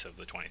the ace of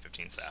the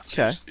 2015 staff.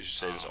 Okay. You should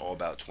say it's all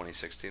about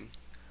 2016.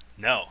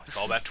 No, it's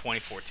all about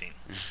 2014.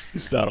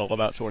 It's not all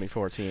about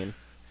 2014.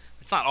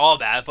 It's not all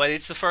bad, but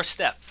it's the first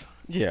step.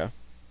 Yeah.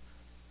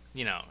 I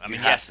mean,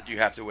 you yes, have to, you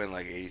have to win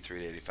like 83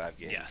 to 85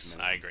 games. yes,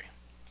 minimum. I agree.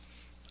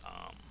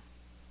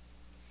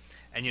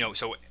 And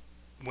so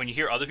when you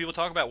hear other people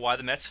talk about why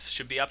the Mets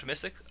should be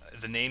optimistic,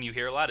 the name you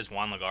hear a lot is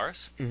Juan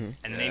Lagares, and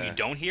the name you Yeah.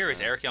 don't hear is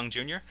Eric Young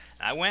Jr.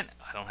 And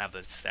I don't have the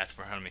stats in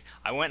front of me.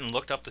 I went and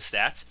looked up the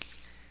stats.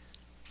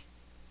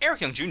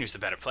 Eric Young Jr. is the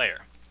better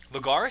player.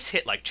 Lagares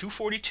hit like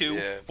 242,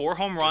 Yeah, 4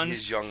 home runs.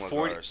 He's young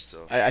 40 Lagares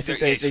still. I think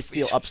There- they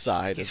feel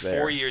upside He's is there.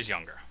 4 years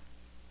younger.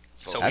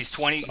 So That's he's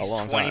 20. a He's long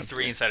time.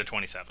 23 instead of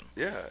 27.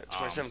 Yeah,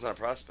 27's not a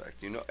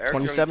prospect. Eric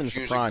 27 is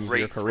Young the Jr. 's a prime of your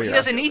great career. He Yeah.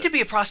 doesn't need to be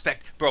a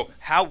prospect, bro.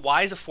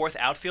 Why is a fourth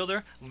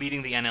outfielder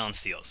leading the NL in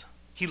steals?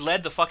 He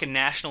led the fucking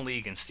National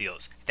League in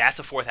steals. That's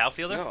a fourth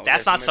outfielder. No, That's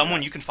yes, not maybe someone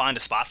not. you can find a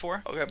spot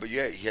for. Okay, but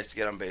yeah, he has to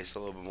get on base a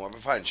little bit more.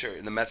 But fine, sure.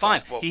 In the Mets,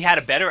 Fine. well, He had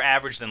a better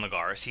average than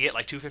Lagares. He hit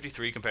like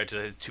 253 compared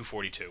to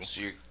 242. so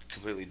you're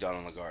completely done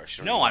on Lagares.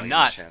 You don't No, even wanna I'm give him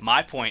a not. chance.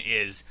 My point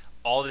is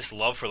all this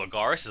love for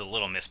Lagares is a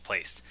little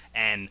misplaced,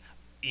 and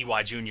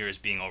EY Jr. is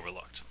being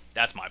overlooked.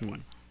 That's my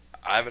point.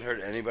 I haven't heard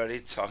anybody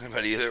talking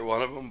about either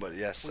one of them, but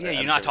yes. Well, yeah, I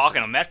you're not understand what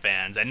talking to Met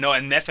fans, and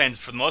Met fans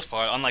for the most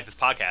part, unlike this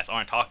podcast,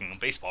 aren't talking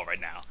baseball right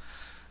now.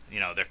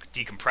 They're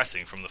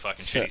decompressing from the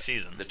fucking Sure. shitty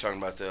season. They're talking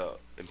about the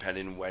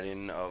impending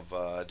wedding of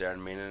Darren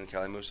Meenan and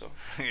Kelly Musso.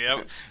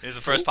 Yep, it was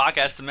the first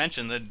podcast to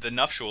mention the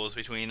nuptials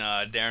between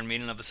Darren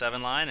Meenan of the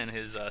Seven Line and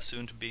his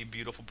soon-to-be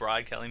beautiful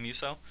bride Kelly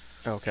Musso.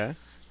 Okay.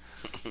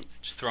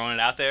 Just throwing it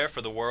out there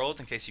for the world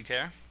in case you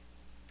care.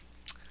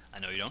 I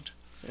know you don't.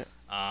 Yeah.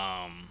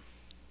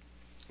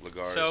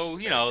 Lagares. So,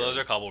 those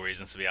are a couple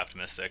reasons to be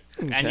optimistic.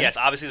 And Okay. yes,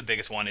 obviously the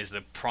biggest one is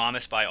the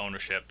promise by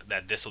ownership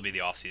that this will be the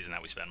offseason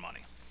that we spend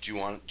money. Do you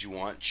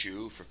want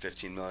Chu for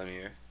 $15 million a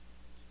year?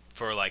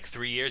 For like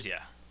 3 years,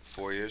 yeah.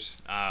 4 years?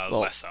 Well,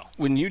 Less so.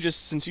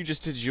 Since you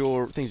just did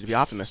your thing to be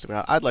optimistic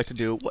about, I'd like to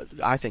do what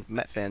I think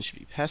Met fans should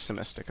be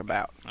pessimistic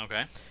about.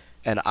 Okay.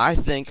 And I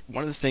think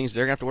one of the things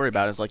they're going to have to worry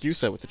about is, like you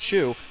said, with the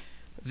Chew,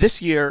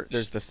 this year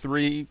there's the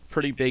 3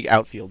 pretty big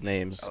outfield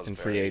names in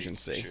free Ellsbury,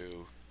 agency.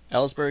 Chu,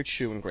 Ellsbury,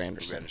 Chew, and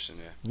Granderson. Granderson,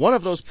 yeah. One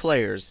of those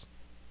players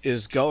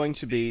is going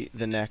to be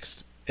the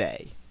next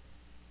Bay.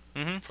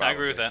 Mm-hmm. I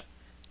agree with that.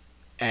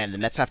 And the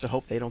Mets have to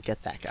hope they don't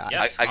get that guy.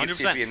 Yes. I can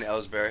see it 100%. being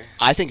Ellsbury.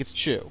 I think it's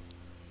Chew.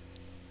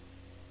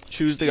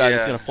 Chew's the guy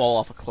that's Yeah. going to fall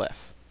off a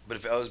cliff. But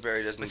if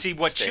Ellsbury doesn't But see,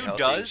 what stay Chu healthy,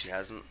 does she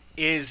hasn't.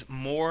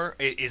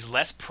 is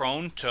less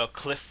prone to a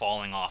cliff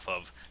falling off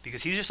of,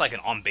 because he's just like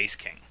an on base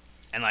king,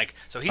 and like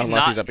so he's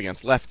Unless not he's up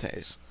against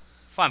lefties.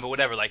 fine, but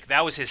whatever. Like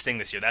that was his thing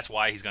this year. That's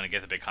why he's going to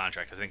get the big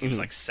contract. I think he was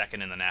Mhm. like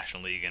second in the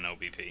National League in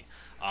OBP.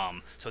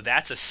 So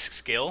that's a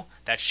skill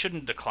that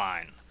shouldn't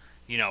decline.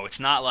 You know, it's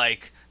not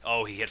like,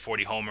 oh, he hit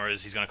 40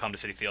 homers, he's going to come to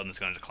Citi Field and it's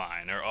going to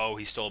decline, or oh,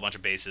 he stole a bunch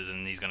of bases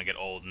and he's going to get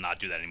old and not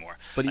do that anymore.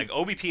 But like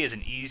OBP is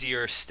an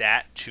easier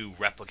stat to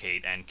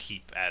replicate and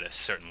keep at a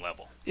certain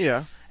level.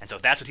 Yeah. And so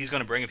if that's what he's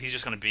going to bring, if he's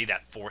just going to be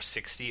that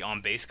 460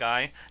 on base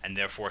guy and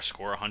therefore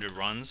score 100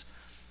 runs,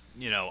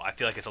 you know, I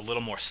feel like it's a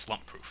little more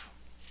slump proof.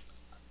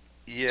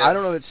 Yeah. I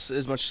don't know if it's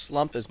as much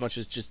slump as much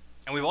as just...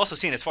 And we've also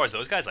seen, as far as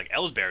those guys, like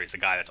Ellsbury's the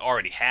guy that's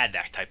already had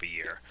that type of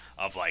year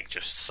of like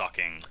just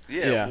sucking.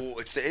 Yeah. Well,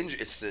 it's the injury.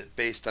 It's the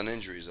based on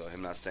injuries though.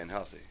 Him not staying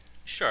healthy.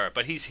 Sure,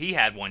 but he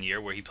had one year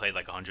where he played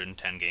like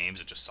 110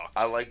 games. It just sucked.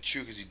 I like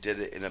Chu because he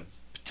did it in a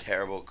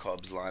terrible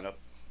Cubs lineup.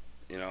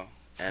 You know.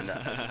 And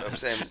I'm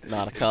saying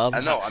Not a Cub. I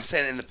know. I'm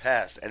saying in the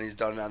past, and he's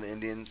done it on the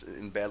Indians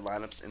in bad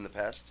lineups in the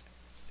past.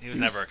 He was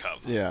never a Cub.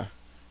 Yeah.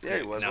 Yeah,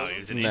 he was. No, wasn't he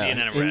was he? an Indian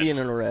and a Red. Indian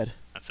and a Red.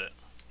 That's it.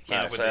 You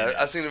Nah, can't so put the I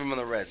Indians. was thinking of him on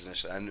the Reds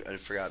initially. I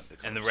forgot the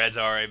Cubs. And the Reds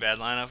are a bad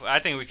lineup. I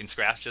think we can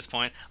scratch this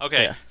point.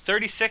 Okay, Yeah.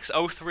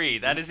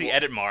 36:03. That is the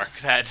edit mark.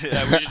 That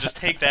we should just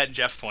take that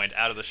Jeff point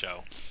out of the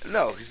show.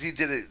 No, because he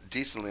did it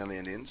decently on the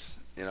Indians.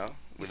 You know.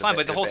 with Fine, a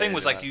but the whole thing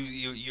was like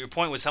advantage your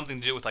point was something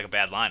to do with like a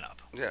bad lineup.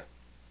 Yeah.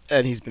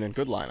 And he's been in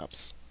good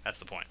lineups. That's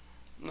the point.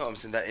 No, I'm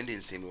saying that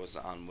Indians team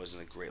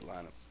wasn't a great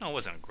lineup. No, it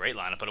wasn't a great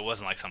lineup, but it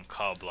wasn't like some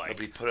Cub like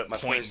But he put up my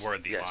point is-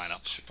 point-worthy yes,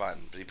 lineup.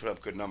 Fine, but he put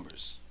up good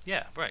numbers.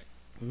 Yeah, right.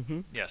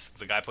 Mm-hmm. Yes,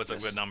 the guy puts up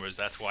Yes. good numbers.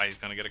 That's why he's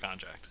going to get a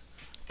contract.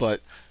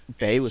 But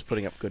Bay was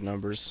putting up good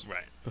numbers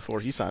Right. before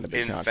he signed a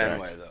big In contract.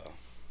 Fenway, though.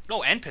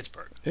 Oh, and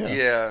Pittsburgh.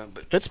 Yeah.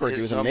 But Pittsburgh, his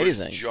he was numbers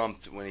amazing.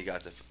 Jumped when he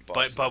got to But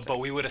Boston. I but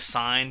think. we would have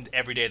signed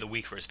every day of the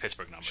week for his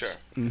Pittsburgh numbers. Sure.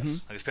 Mhm.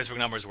 Yes. Like his Pittsburgh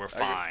numbers were agree,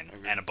 fine I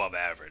agree. and above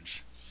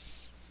average.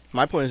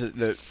 My point is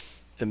that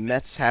the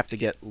Mets have to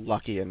get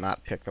lucky and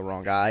not pick the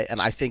wrong guy.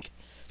 And I think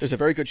there's a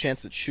very good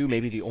chance that Chu may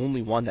be the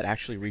only one that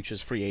actually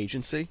reaches free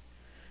agency,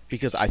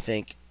 because I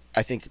think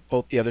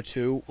both the other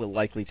two will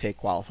likely take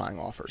qualifying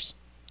offers.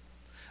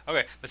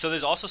 Okay, but so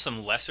there's also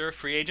some lesser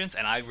free agents,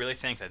 and I really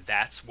think that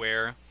that's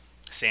where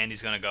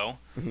Sandy's going to go.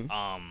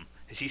 Mhm.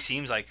 Is he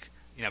seems like,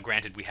 you know,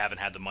 granted we haven't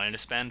had the money to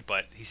spend,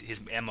 but his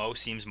MO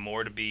seems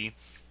more to be,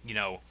 you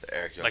know, The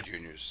Eric Young like-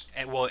 Juniors.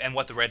 and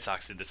what the Red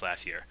Sox did this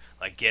last year,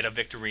 like get a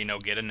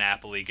Victorino, get a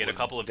Napoli, get a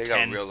couple of They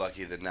 10. got real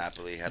lucky that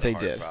Napoli had They a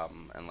heart did.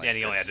 problem. And like, Yeah, and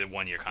he only had that's- a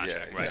 1-year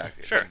contract, yeah, right?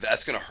 exactly. Sure,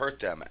 That's going to hurt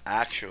them,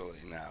 actually,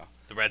 now.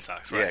 the Red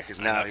Sox, right? Yeah, because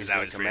I know, now he's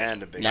going to a free command a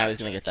agent. big Now he's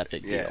going to contract.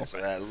 get that big Yeah, deal. so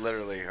that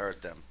literally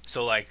hurt them.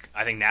 So, like,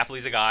 I think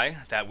Napoli's a guy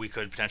that we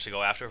could potentially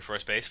go after for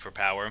first base for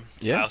power.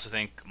 Yeah. I also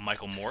think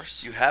Michael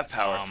Morse. You have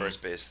power at Um,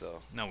 first base,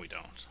 though. No, we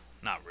don't.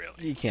 Not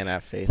really. You can't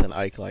have faith in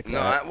Ike like No,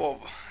 that.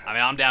 I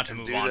mean, I'm down to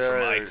move on from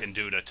Duda Mike and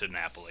Duda to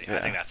Napoli. I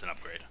Yeah. think that's an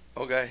upgrade.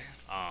 okay.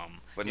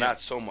 But yeah. not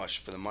so much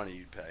for the money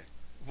you'd pay.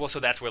 Well,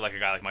 so that's where like a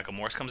guy like Michael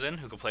Morse comes in,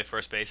 who can play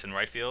first base and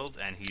right field,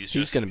 and he's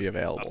He's going to be a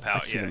available.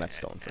 pow- I see the Mets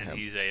going for and him.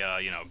 he's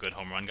a good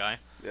home run guy.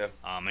 Yeah.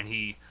 And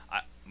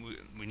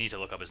we need to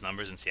look up his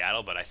numbers in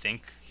Seattle, but I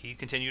think he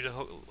continued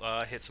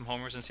to hit some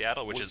homers in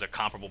Seattle, which Well, is a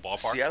comparable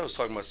ballpark. Seattle's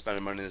talking about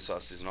spending money this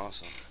offseason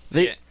also.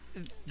 They,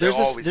 Yeah. there's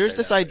always this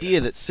say that, idea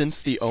that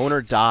since the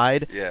owner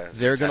died, Yeah,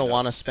 they're going to Nintendo.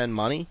 want to spend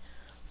money,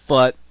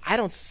 but I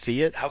don't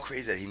see it. How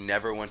crazy that he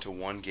never went to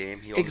one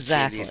game. He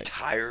Exactly. the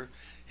entire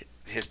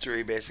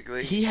history,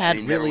 basically. He had and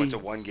he never really- went to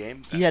one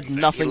game. He had insane.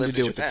 nothing He to lived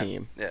do in with the Japan.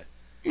 team. Yeah.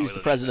 He was he the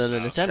lived president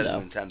of in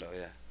Nintendo. Nintendo,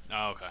 yeah.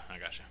 Oh, okay, I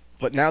gotcha.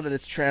 But now that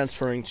it's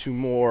transferring to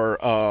more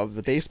of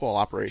the baseball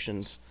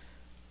operations,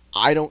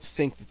 I don't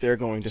think that they're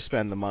going to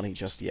spend the money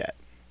just yet.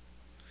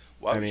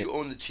 Why I would mean- you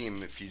own the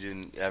team if you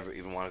didn't ever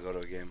even want to go to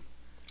a game?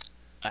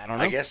 I don't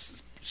know. I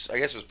guess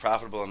it was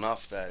profitable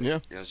enough that Yeah.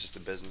 it's just a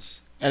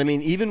business. And I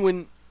mean, even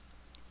when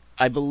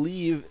I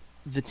believe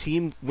the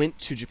team went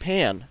to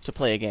Japan to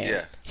play a game,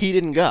 Yeah. he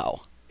didn't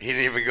go. He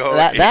didn't even go.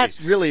 That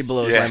really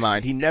blows Yeah. my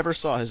mind. He never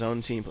saw his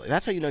own team play.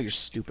 That's how you know you're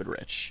stupid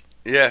rich.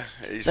 Yeah.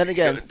 You just Then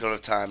again, don't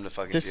have time to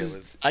fucking This deal is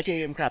with. I can't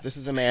give him crap. This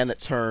is a man that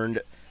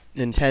turned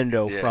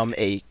Nintendo Yeah. from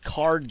a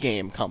card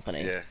game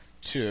company Yeah.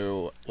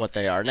 to what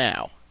they are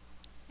now,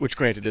 which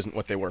granted isn't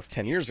what they were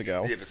 10 years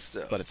ago, Yeah, but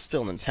still. but it's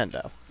still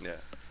Nintendo. Yeah.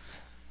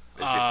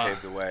 Basically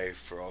paved the way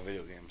for all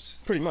video games.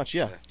 Pretty much,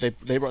 yeah.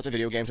 They brought the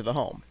video game to the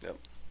home.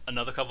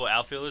 Another couple of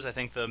outfielders I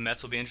think the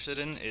Mets will be interested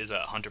in is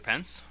Hunter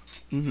Pence.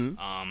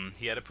 Mm-hmm.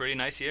 He had a pretty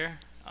nice year.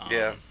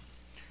 Yeah.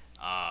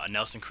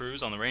 Nelson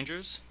Cruz on the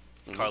Rangers.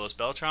 Mhm. Carlos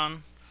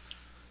Beltran.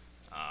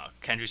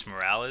 Kendrys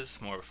Morales,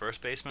 more of a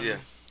first baseman. Yeah.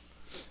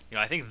 You know,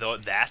 I think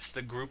that's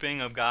the grouping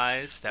of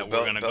guys that Well,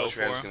 we're going to go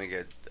Beltran's for. going to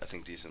get, I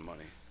think, decent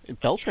money.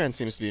 Beltran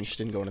seems to be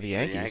interested in going to the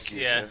The Yankees.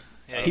 Yeah.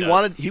 Yeah, He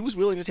does. he was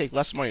willing to take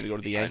less money to go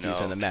to the I Yankees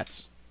than know. the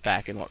Mets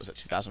back in, what was it,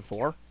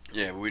 2004?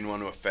 Yeah, we didn't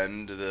want to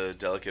offend the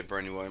delicate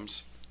Bernie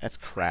Williams. That's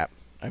crap.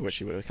 I wish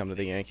he would have come to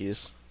the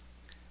Yankees.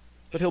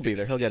 But he'll be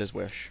there. He'll get his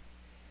wish.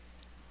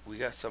 we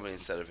got somebody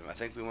instead of him. I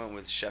think we went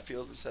with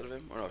Sheffield instead of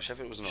him. Or no,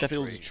 Sheffield was an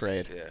Sheffield was a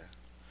trade. Yeah.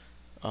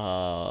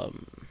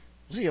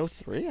 Was he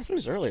 03? I thought he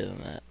was earlier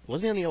than that.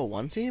 Wasn't he on the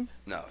 01 team?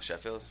 No,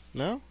 Sheffield.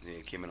 No? Yeah,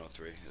 he came in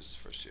 03. It was his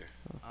first year.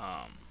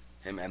 Um,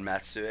 Him and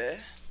Matsue.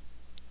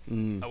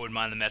 Mm. I wouldn't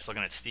mind the Mets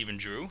looking at Steven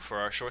Drew for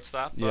our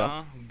shortstop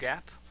Yeah.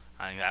 gap.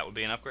 I think that would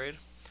be an upgrade.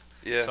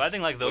 Yeah. So I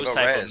think like What those about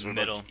type Reyes? of What about-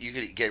 middle. You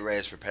could get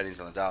Reyes for pennies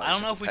on the dollar. I don't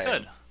You know just if we have to pay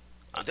could. him.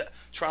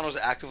 Toronto's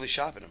actively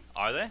shopping him.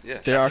 Are they? Yeah. They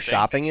That's are the thing.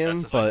 shopping him,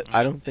 That's the but thing.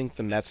 I don't think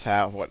the Mets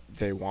have what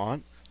they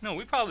want. No,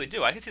 we probably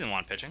do. I could see them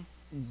want pitching.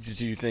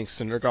 Do you think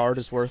Syndergaard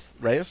is worth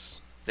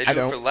Reyes? They I do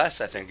it don't. for less,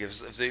 I think. If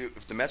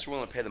the Mets are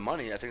willing to pay the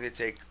money, I think they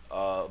take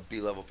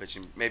B-level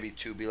pitching, maybe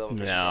 2 B-level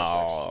pitching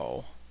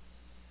prospects.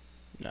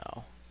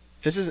 No.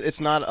 It's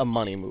not a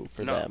money move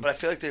for No, them. but I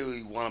feel like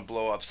they want to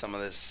blow up some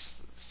of this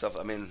stuff.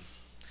 I mean,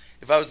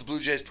 if I was the Blue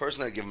Jays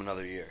personally, I'd give him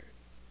another year.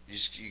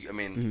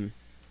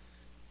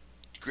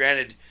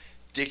 Granted,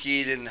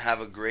 Dickey didn't have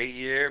a great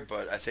year,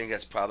 but I think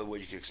that's probably what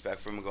you could expect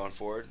from him going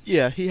forward.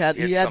 Yeah, he had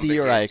He had the some big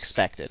year I games.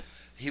 expected.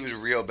 He was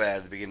real bad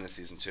at the beginning of the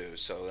season too,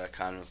 so that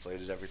kind of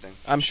inflated everything.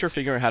 I'm sure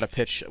figuring out how to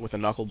pitch with a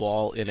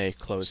knuckleball in a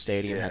closed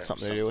stadium had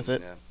something to do with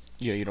it.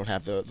 Yeah. You don't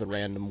have the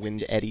random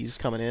wind eddies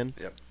coming in.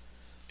 Yep.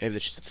 Maybe they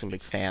just had some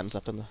big fans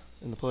up in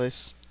the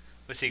place.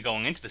 But see,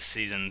 going into the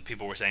season,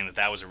 people were saying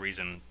that was a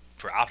reason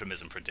for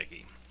optimism for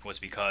Dickey, was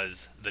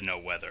because the no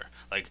weather.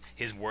 Like,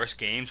 his worst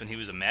games when he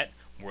was a Met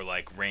were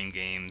like rain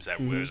games. There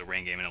was a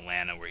rain game in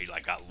Atlanta where he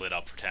like got lit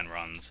up for 10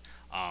 runs.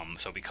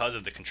 So because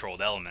of the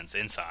controlled elements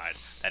inside,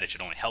 that it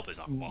should only help his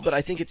knuckleball. But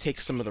I think it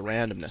takes some of the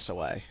randomness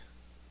away,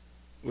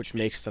 which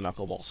makes the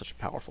knuckleball such a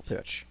powerful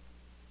pitch.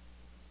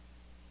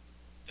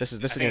 This is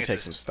I going think to take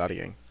it's some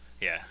studying.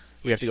 Yeah.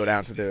 We have to go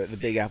down to the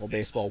Big Apple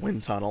Baseball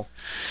wind tunnel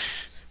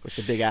with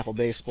the Big Apple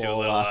Baseball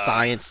little,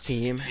 science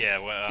team, Yeah.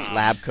 Well,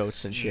 lab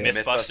coats and shit.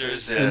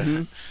 Mythbusters.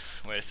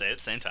 Yeah. Way to say it at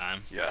the same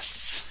time.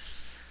 Yes.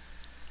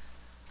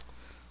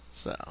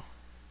 So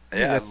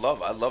Yeah,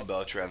 I love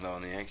Beltran though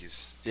on the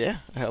Yankees. yeah,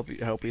 I hope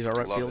he's our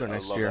right fielder I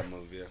next love year. that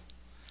move. Yeah.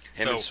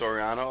 Him So, and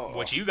Soriano.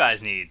 What you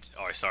guys need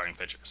are starting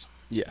pitchers.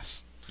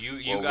 Yes,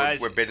 You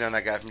guys. We're bidding on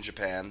that guy from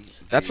Japan.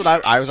 that's what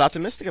I was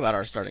optimistic about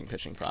our starting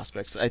pitching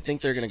prospects. I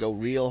think they're going to go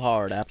real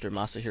hard after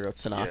Masahiro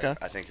Tanaka.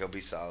 Yeah, I think he'll be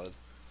solid.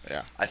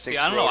 Yeah. I think.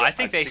 I don't know. Rhoda- I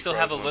think they still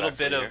have a Rhoda's little going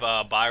bit back for a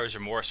of buyer's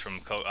remorse from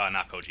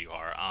not Koji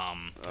Hara.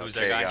 Who's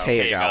that guy?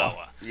 Keigawa.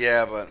 Keigawa.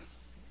 Yeah, but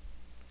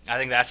I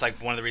think that's like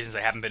one of the reasons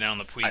they haven't been in on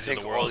the I Puigs of think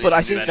the all world. these But I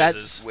is think that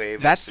that's wave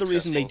of the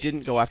reason they successful-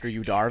 didn't go after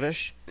Yu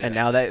Darvish, and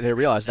Yeah. now they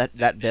realize that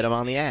bit them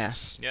on the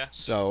ass. Yeah.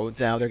 So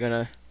now they're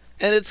gonna,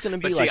 and it's gonna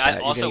be But like see, I that.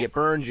 You're also- gonna get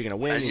burned. You're gonna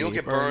win. and you you're don't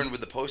gonna get burned with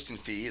the posting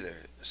fee either.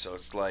 So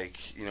it's like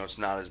it's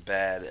not as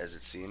bad as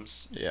it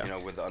seems. Yeah.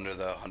 With under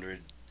the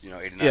 100,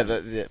 89. Yeah,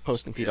 the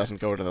posting fee Yeah,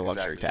 doesn't go to the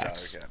luxury exactly,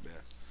 tax. salary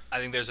cap, I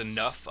think there's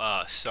enough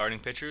starting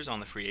pitchers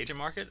on the free agent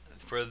market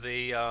for the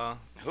yeah.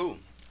 Who?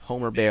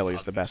 Homer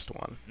Bailey's the best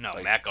one.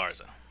 no Matt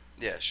Garza,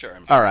 Yeah, sure.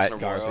 And All right, Bronson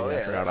Garza, Arroyo, yeah,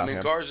 I forgot about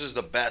him. Garza's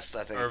the best.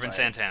 I think. Irvin by-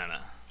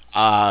 Santana.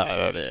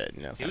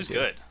 No, He was thank you.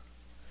 good.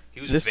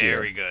 He was This year.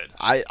 very good.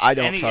 I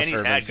don't and trust he's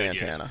Irvin had good years.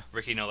 Santana.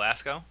 Ricky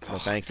Nolasco, No,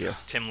 thank you.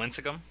 Tim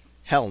Lincecum.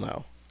 Hell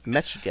no. The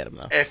Mets should get him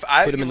though. If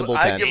I Put him in the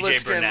I bullpen. give AJ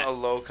Lincecum Burnett. a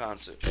low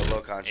contract.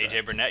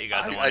 AJ Burnett, you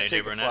guys don't want I'd AJ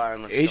take a Burnett? flyer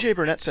on Lincecum. AJ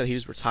Burnett said he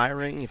was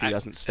retiring if he I-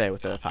 doesn't stay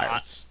with the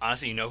Pirates.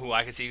 Honestly, you know who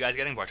I could see you guys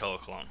getting? Bartolo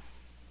Colon.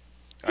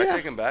 I'd Yeah.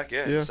 take him back.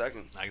 Yeah, in Yeah. a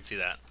second. I could see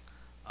that.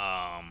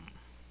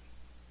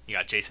 You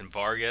got Jason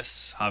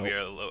Vargas,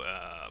 Javier,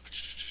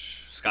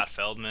 Scott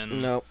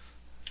Feldman, No.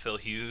 Phil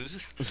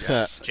Hughes,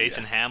 Yes.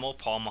 Jason Hamill,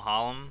 Paul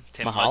Mahalam,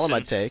 Tim Mahalam Hudson,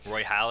 I'd take.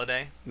 Roy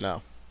Halladay.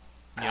 No.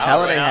 You know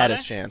Halliday Roy had Halladay?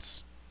 his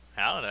chance.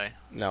 Halladay.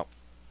 No.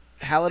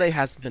 Halliday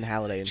hasn't been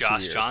Halliday in 2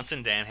 Josh years.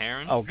 Johnson, Dan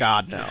Heron. Oh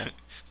God, no.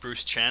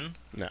 Bruce Chen.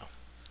 No.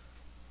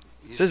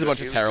 He's This is a good. bunch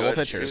He of was terrible good.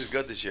 pitchers. He was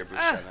good this year,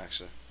 Bruce Ah. Chen,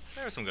 actually.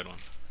 There are some good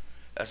ones.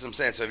 That's what I'm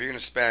saying. So if you're gonna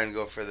spend,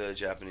 go for the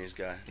Japanese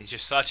guy. He's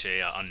just such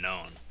a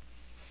unknown.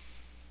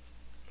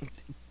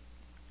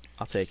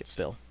 I'll take it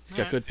still. He's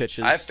got Alright. good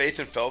pitches. I have faith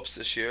in Phelps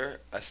this year.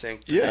 I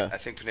think. Yeah. I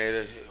think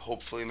Pineda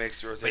hopefully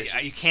makes the But rotation.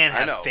 you can't I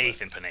have know,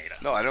 faith in Pineda.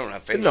 No, I don't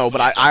have faith. No, in but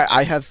Phelps.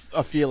 I have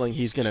a feeling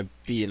he's going to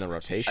be in the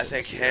rotation. I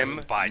think this year.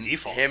 him By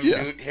default. him,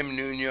 Yeah. him,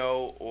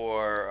 Nuno,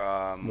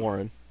 or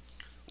Warren.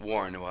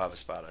 Warren will have a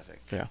spot. I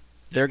think.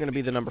 They're going to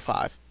be the number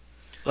 5.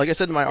 Like I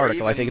said in my Or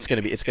article, I think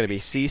even- it's going to be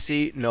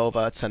CC,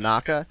 Nova,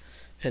 Tanaka,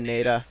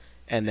 Pineda,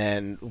 and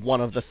then one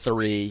of the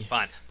 3.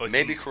 Fine, but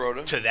Maybe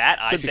Kuroda. to that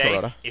I Could be say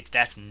Kuroda.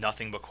 that's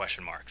nothing but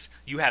question marks.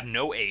 You have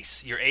no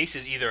ace. Your ace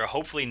is either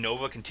hopefully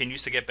Nova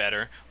continues to get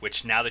better,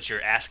 which now that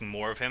you're asking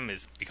more of him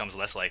becomes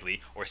less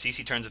likely, or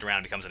CC turns it around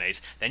and becomes an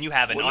ace. Then you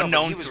have an Well, no, but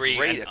unknown he was 3.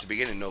 great and- at the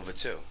beginning of Nova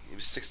too. He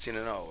was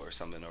 16-0 or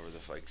something over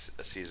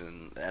a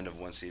season, the end of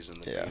one season,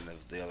 the Yeah. beginning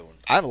of the other one.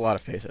 I have a lot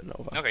of faith in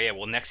Nova. Okay, yeah.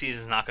 Well, next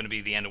season's not going to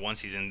be the end of one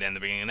season, then the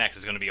beginning of the next.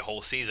 It's going to be a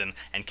whole season.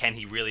 And can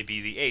he really be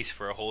the ace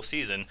for a whole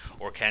season,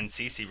 or can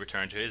CC return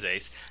return to his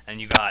ace. And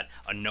you got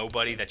a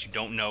nobody that you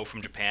don't know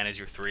from Japan as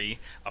your 3,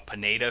 a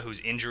Pineda who's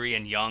injury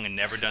and young and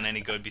never done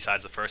any good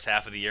besides the first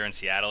half of the year in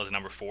Seattle as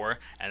number 4,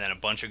 and then a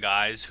bunch of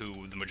guys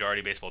who the majority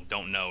of baseball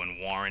don't know, and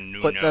Warren,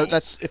 Nuno.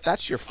 But if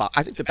that's your 5,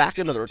 I think the back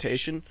end of the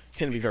rotation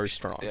can be very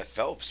strong. Yeah,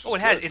 Phelps. Oh,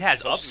 it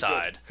has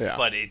upside, Yeah.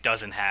 but it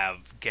doesn't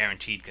have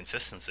guaranteed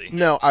consistency.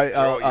 No,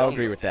 I'll young,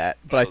 agree though, with that.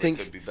 But so I think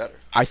they could be better.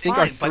 our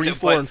Fine, 3,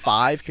 4, and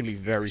 5 can be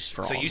very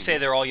strong. So you say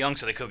they're all young,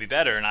 so they could be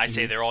better, and I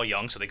say they're all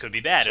young, so they could be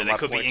bad, So or they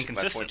could be My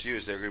inconsistent. point to you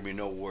is they're going to be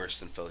no worse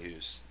than Phil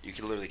Hughes. You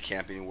can literally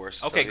can't be any worse.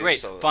 Than Okay, Phil great,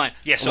 Hughes, so fine.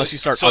 Yeah, so Unless you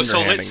start so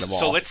underhanding the ball.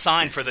 so let's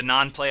sign for the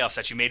non-playoffs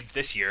that you made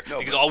this year, No,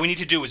 because but- all we need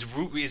to do is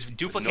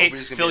duplicate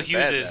nobody's gonna Phil be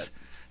as bad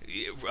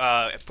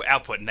Hughes's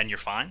output, and then you're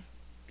fine.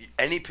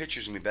 Any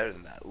pitcher's going to be better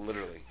than that,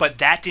 literally. But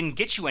that didn't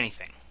get you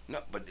anything. No,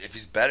 but if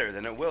he's better,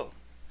 then it will.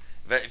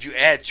 If you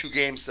add 2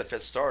 games to the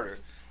 5th starter,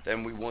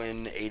 then we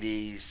win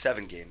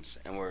 87 games,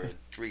 and we're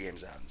 3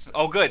 games out instead.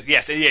 Oh, good.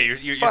 Yes, yeah,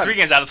 you're Fine. 3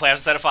 games out of the playoffs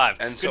instead of 5.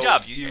 And Good so-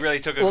 job. You really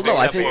took a Well, big no,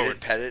 I step think- forward.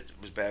 Pettit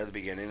was bad at the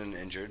beginning and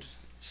injured.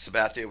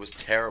 Sabathia was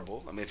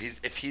terrible. I mean,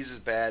 if he's as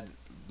bad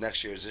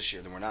next year as this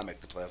year, then we're not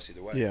making the playoffs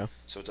either way. Yeah.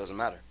 So it doesn't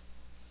matter.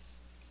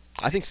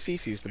 I think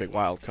CeCe's the big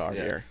wild card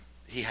Yeah. here.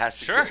 He has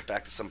to Sure. get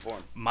back to some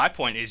form. My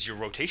point is your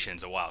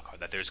rotation's a wild card,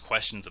 that there's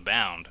questions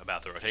abound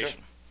about the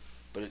rotation.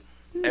 But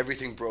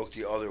everything broke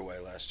the other way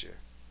last year.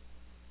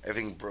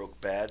 Everything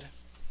broke bad.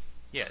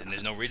 Yeah, and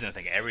there's no reason to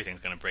think everything's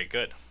going to break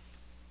good.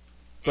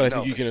 But I No,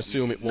 think you but can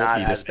assume it won't not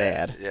be as this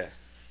bad. Yeah.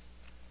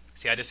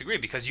 See, I disagree,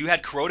 because you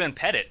had Kuroda and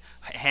Pettit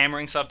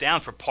hammering stuff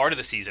down for part of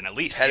the season at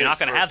least. Pettit You're not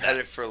going to have that.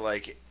 Pettit for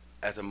like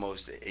at the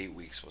most 8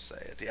 weeks, we'll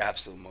say, at the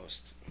absolute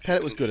most.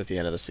 Pettit was good at the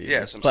end of the season. Yeah,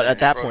 that's what I'm but saying. at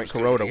that Kuroda point, was good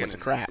at the Kuroda went to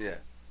beginning. crap. Yeah.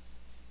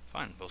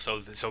 Fine. Well,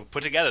 so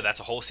put together, that's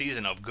a whole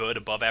season of good,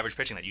 above-average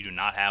pitching that you do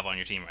not have on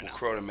your team right now.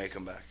 Well, Kuroda may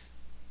come back.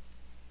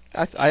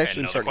 I actually am another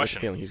starting to get the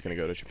question. feeling he's going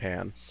to go to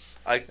Japan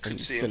I and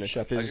could see him finish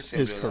up I could his, see him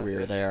his doing that, career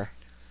yeah. there.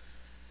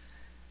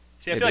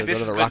 See, I Maybe feel like they'll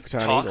this is go good to the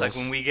Rakuten talk, like Eagles.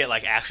 when we get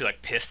actually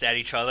pissed at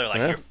each other, like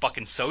Yeah. you're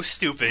fucking so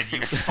stupid, you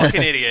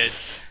fucking idiot.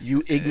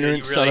 You ignorant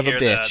you son really of a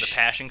hear bitch. the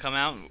passion come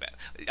out.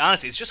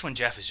 Honestly, it's just when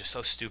Jeff is just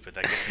so stupid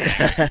that gets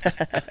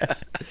me angry.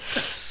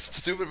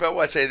 Stupid about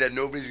what? Say that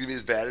nobody's going to be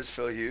as bad as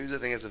Phil Hughes? I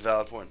think it's a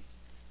valid point.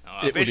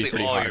 It would be Basically,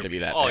 pretty all hard your to be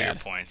that all bad. your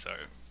points are.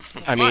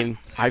 I Fine. mean,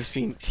 I've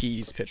seen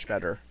Tees pitch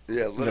better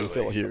Yeah, than literally.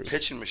 Phil Hughes.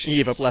 Pitching machine. He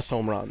gave up less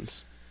home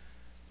runs.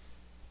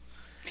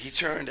 He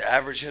turned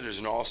average hitters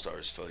and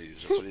all-stars, Phil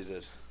Hughes. That's what he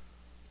did.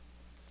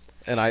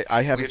 And I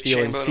have We a have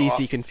feeling Chamberlain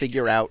CeCe off. can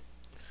figure out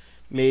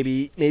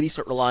maybe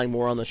start relying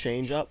more on the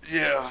changeup.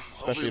 Yeah.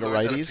 Especially hopefully to he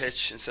learns how righties.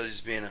 pitch instead of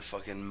just being a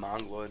fucking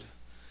mongoloid.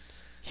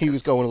 He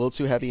was going a little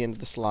too heavy into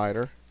the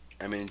slider.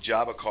 I mean,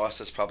 Jabba cost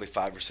us probably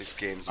 5 or 6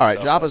 games. All right,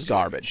 himself Jabba's last year.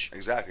 garbage.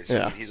 Exactly. So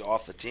Yeah. he's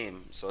off the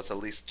team. So it's at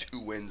least 2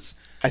 wins.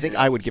 I think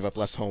Yeah. I would give up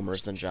less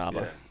homers than Jabba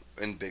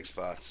Yeah, in big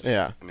spots.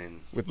 Yeah. I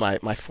mean, with my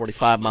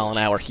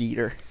 45-mile-an-hour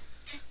heater.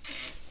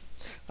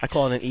 I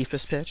call it an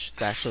ephus pitch.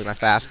 It's actually my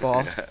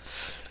fastball.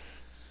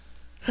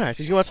 All right,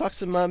 did you want to talk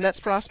some Mets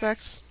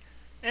prospects?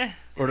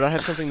 Or did I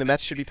have something the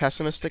Mets should be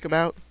pessimistic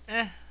about?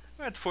 We're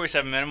at the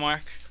 47-minute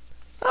mark.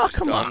 Oh,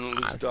 come done. on.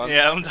 Luke's done.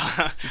 Yeah, I'm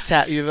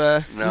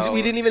done. No.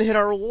 We didn't even hit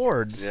our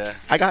awards. Yeah.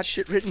 I got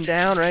shit written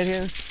down right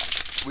here.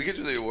 We could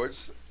do the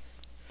awards.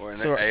 Or an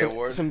So, A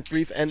award. some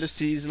brief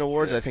end-of-season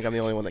awards. Yeah. I think I'm the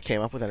only one that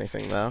came up with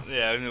anything, though.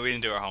 Yeah, we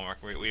didn't do our homework.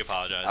 We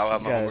apologize. I'll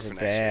have my You homework guys for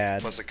are next bad.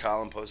 week. Plus a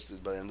column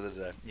posted by the end of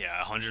the day.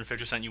 Yeah,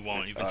 150% you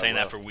won't. You've been I saying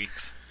that will. for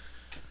weeks.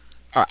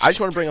 All right, I just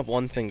want to bring up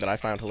one thing that I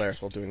found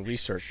hilarious while doing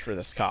research for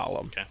this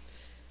column. Okay.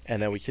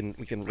 And then we can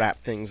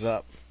wrap things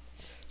up.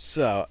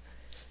 So,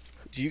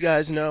 do you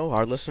guys know,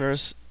 our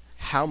listeners,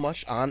 how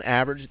much on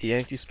average the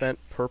Yankees spent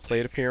per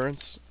plate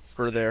appearance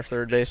for their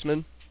third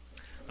baseman?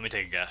 Let me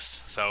take a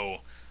guess. So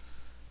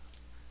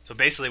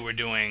basically we're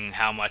doing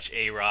how much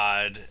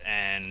A-Rod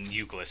and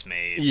Euclid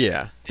made.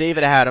 Yeah.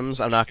 David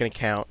Adams, I'm not going to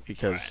count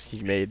because he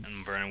made.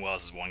 And Vernon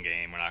Wells is one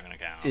game. We're not going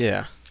to count.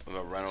 Yeah. What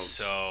about Reynolds?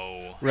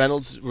 So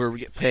Reynolds, we're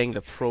paying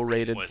the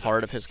prorated Was it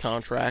part of his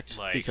contract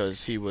like-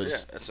 because he yeah,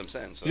 was. that's what I'm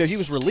saying. So You know, he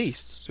was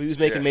released, so he was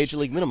making Yeah. major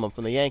league minimum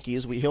from the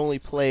Yankees. He only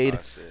played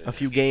I see. a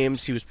few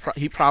games.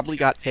 He probably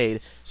got paid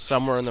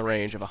somewhere in the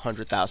range of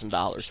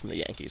 $100,000 from the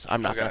Yankees.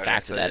 I'm not Okay, going to okay,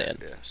 factor so that yeah, in.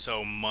 yeah.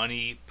 so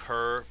money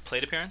per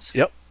plate appearance?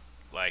 Yep.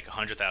 Like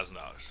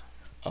 $100,000.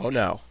 Oh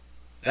no,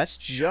 that's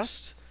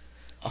just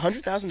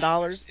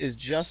 $100,000 is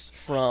just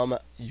from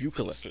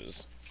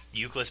Euclid's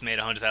Euclid made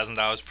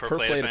 $100,000 per per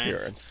plate plate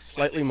appearance. appearance,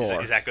 slightly Is more.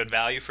 that, is that good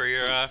value for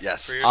your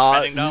Yes. for your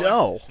spending dollar?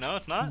 No. No,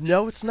 it's not.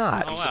 No, it's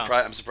not. Oh, I'm, wow.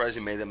 surprised, I'm surprised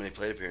he made that many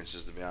plate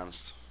appearances, to be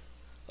honest.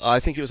 I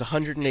think it was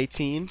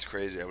 118. It's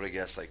crazy. I would have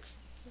guessed like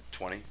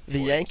 20. The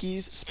 40.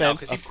 Yankees spent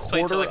 'cause a he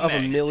played till, quarter like, of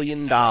May. $1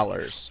 million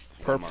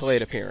per 1 month.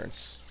 plate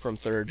appearance from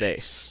third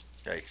base.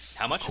 Yikes.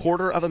 How much?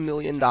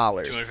 $250,000.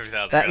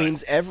 $250,000. That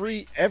means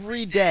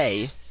every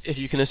day, if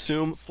you can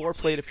assume 4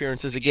 plate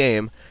appearances a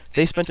game,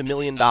 they spent $1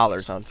 million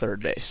on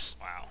third base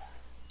Wow.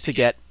 to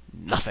get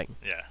nothing.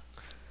 Yeah.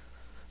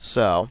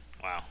 So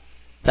Wow.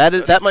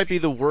 that might be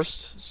the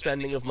worst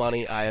spending of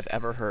money I have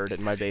ever heard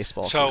in my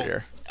baseball So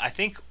career. I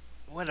think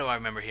what do I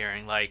remember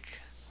hearing? Like,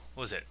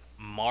 what was it?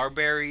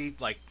 Marbury,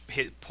 like,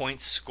 hit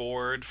points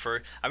scored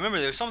for... I remember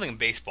there was something in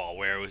baseball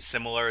where it was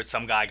similar.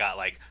 Some guy got,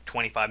 like,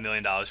 $25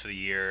 million for the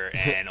year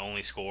and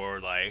only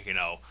scored, like,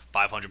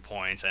 500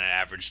 points and it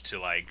averaged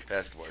to, like...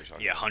 Basketball, you're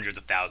talking. Yeah, hundreds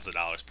of thousands of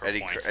dollars per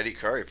point. Eddie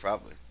Curry,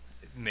 probably.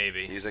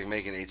 Maybe. He's, like,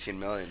 making $18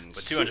 million.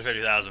 But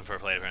 $250,000 per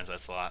plate appearance,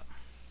 that's a lot.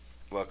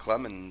 Well,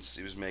 Clemens,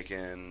 he was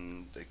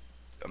making, like,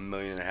 $1.5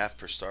 million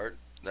per start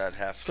that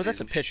half But that's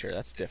a season. pitcher.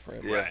 That's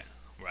different. Yeah.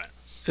 Right.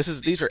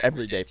 These are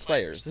everyday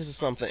players. This is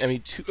something. I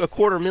mean,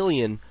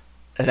 $250,000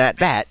 an at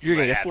bat. You're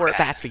gonna get 4 at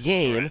bats a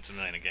game. Right, it's $1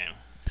 million a game.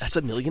 That's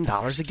 $1 million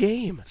a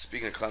game.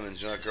 Speaking of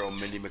Clemens, you know that girl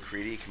Mindy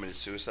McCready committed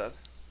suicide?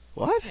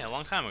 What? Yeah, a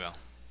long time ago.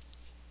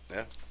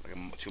 Yeah,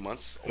 like 2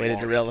 months. Way to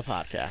Long. derail the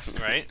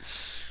podcast. Right?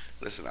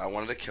 Listen, I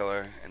wanted to kill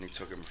her, and he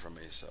took him from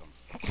me, so.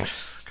 God.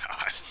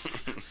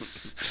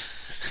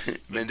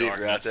 Mindy, if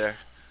you're out there.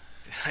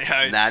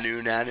 Yeah,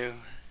 Nanu.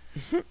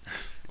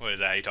 what is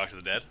that? You talk to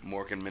the dead?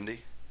 Mork and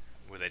Mindy?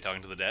 Were they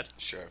talking to the dead?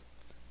 Sure.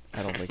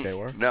 I don't think they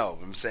were. No,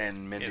 I'm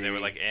saying Mindy. Yeah, they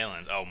were like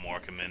aliens. Oh,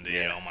 Mork and Mindy.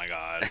 Yeah. Oh, my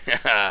God.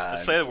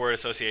 Let's play the word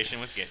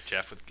association with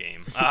Jeff with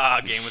game.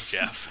 Game with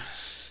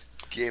Jeff.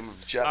 Game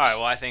of Jeffs. All right,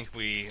 well, I think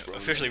we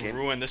officially game.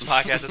 ruined this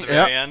podcast at the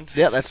very end.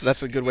 Yeah,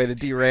 that's a good way to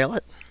derail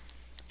it.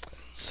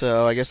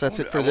 So I guess that's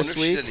it for this I wonder if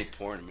she week. did any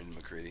porn, Mindy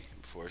McCready,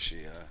 before she.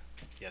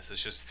 Yes,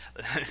 it's just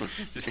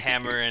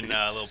hammering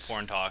a little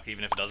porn talk,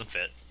 even if it doesn't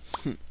fit.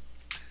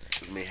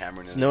 Was me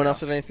hammering So in no it one now.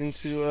 else have anything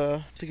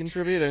to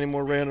contribute? Any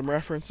more random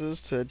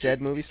references to dead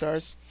movie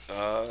stars?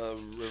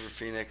 River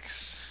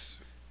Phoenix.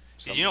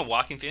 Did you know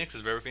Joaquin Phoenix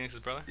is River Phoenix's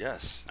brother?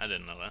 Yes. I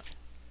didn't know that.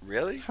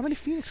 Really? How many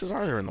Phoenixes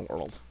are there in the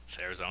world? It's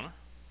Arizona.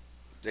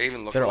 They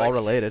even look They're alike. all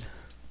related.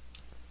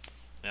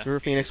 Yeah. River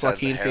Phoenix, Besides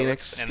the Joaquin hair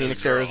Phoenix, looks. And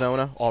Phoenix, there's a girl.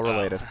 Arizona, all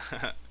related.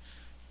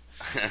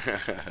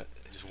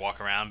 Just walk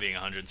around being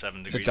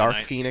 107 The degrees Dark a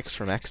night. Phoenix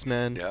from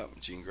X-Men. Yeah,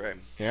 Jean Grey.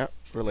 Yeah,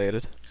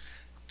 related.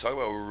 Talk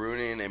about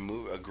ruining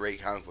a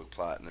great comic book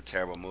plot in a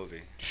terrible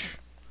movie.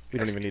 We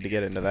don't even need to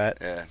get into that.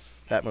 Yeah.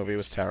 That movie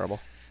was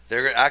terrible.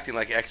 They're acting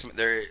like X-Men.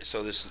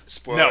 So this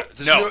spoiler. No,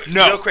 this no, new,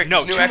 no, real quick,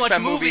 no. this Too new much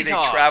X-Men movie movie.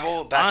 talk. They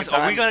travel back Honest, in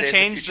time. are we gonna Days of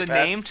change the Future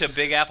Past. name to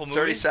Big Apple movie?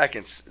 30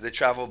 seconds. They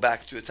travel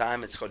back through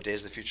time. It's called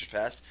Days of the Future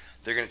Past.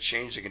 They're going to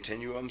change the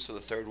continuum, so the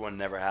third one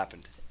never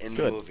happened in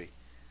Good. the movie.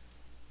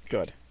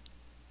 Good.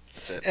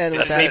 That's it. And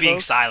with That's that, me being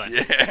folks, silent.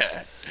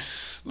 Yeah.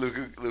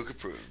 Luke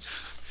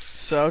approves.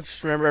 So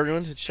just remember,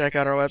 everyone, to check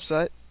out our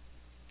website,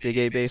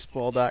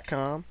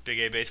 bigabaseball.com.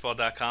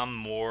 BigABaseball.com.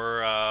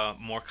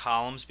 More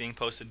columns being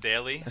posted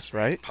daily. That's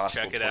right.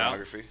 Possible Check it out.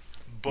 pornography.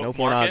 No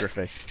Bookmark it.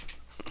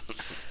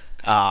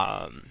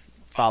 pornography.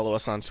 Follow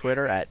us on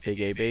Twitter at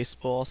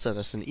BigABaseball. Send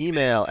us an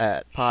email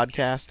at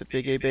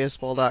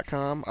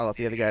podcast@bigabaseball.com. I'll let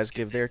the other guys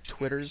give their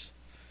Twitters.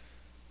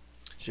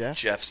 Jeff?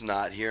 Jeff's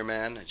not here,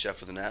 man. Jeff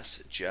with an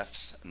S.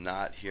 Jeff's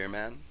not here,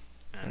 man.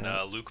 And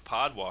Luke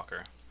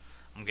Podwalker.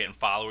 I'm getting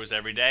followers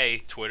every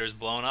day. Twitter's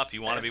blowing up.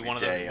 You want to be Every one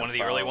of day the I'm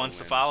early ones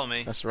to following. follow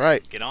me. That's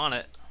right. Get on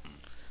it.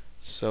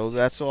 So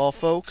that's all,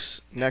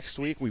 folks. Next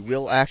week, we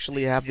will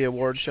actually have the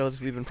award show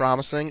that we've been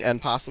promising, and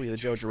possibly the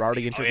Joe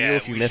Girardi interview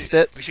if you missed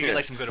it. We should get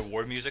like some good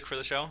award music for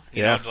the show.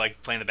 You Yeah. know, to,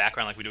 like play in the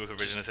background like we do with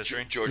Revisionist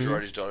History. George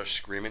Girardi's daughter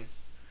screaming.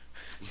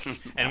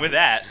 And with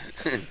that,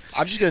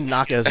 I'm just going to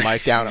knock his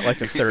mic down at like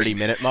the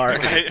 30-minute mark.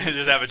 right,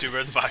 just have a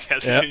two-person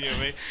podcast. Yep. You know what I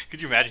mean?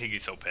 Could you imagine? He'd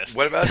get so pissed.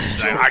 What about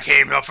He's like, I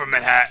came up from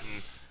Manhattan.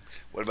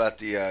 What about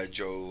the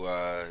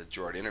Joe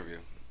Girardi interview?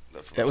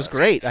 That was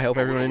great. I hope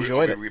everyone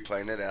enjoyed it. Are we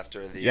replaying it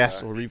after the?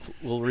 Yes, we'll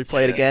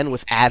replay it again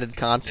with added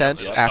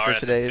content It'll after start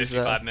today's.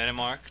 at the 55-minute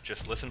mark.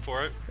 Just listen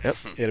for it. Yep,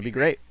 it'll be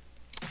great.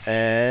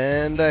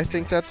 And I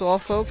think that's all,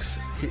 folks.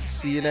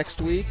 See you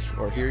next week,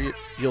 or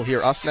you'll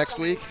hear us next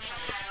week.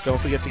 Don't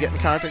forget to get in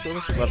contact with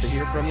us. We'd love to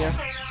hear from you.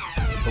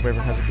 Hope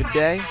everyone has a good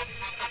day.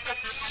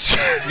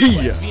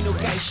 See ya. Vi no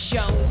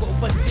caixão, vou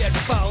bater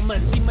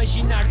palmas.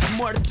 Imaginar-te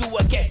morto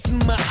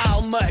aquece-me a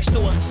alma.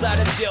 Estou a rezar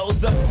a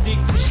Deus, a pedir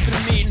que te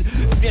extermine.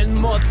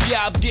 Defende-me ao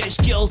diabo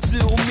desde que ele te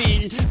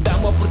humilhe.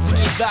 Dá-me a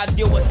oportunidade,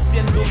 eu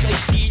acendo o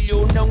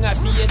rastilho. Não há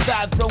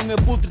piedade para um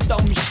abutre tão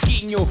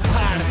mesquinho.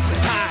 Ar,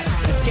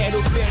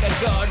 quero ver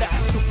agora.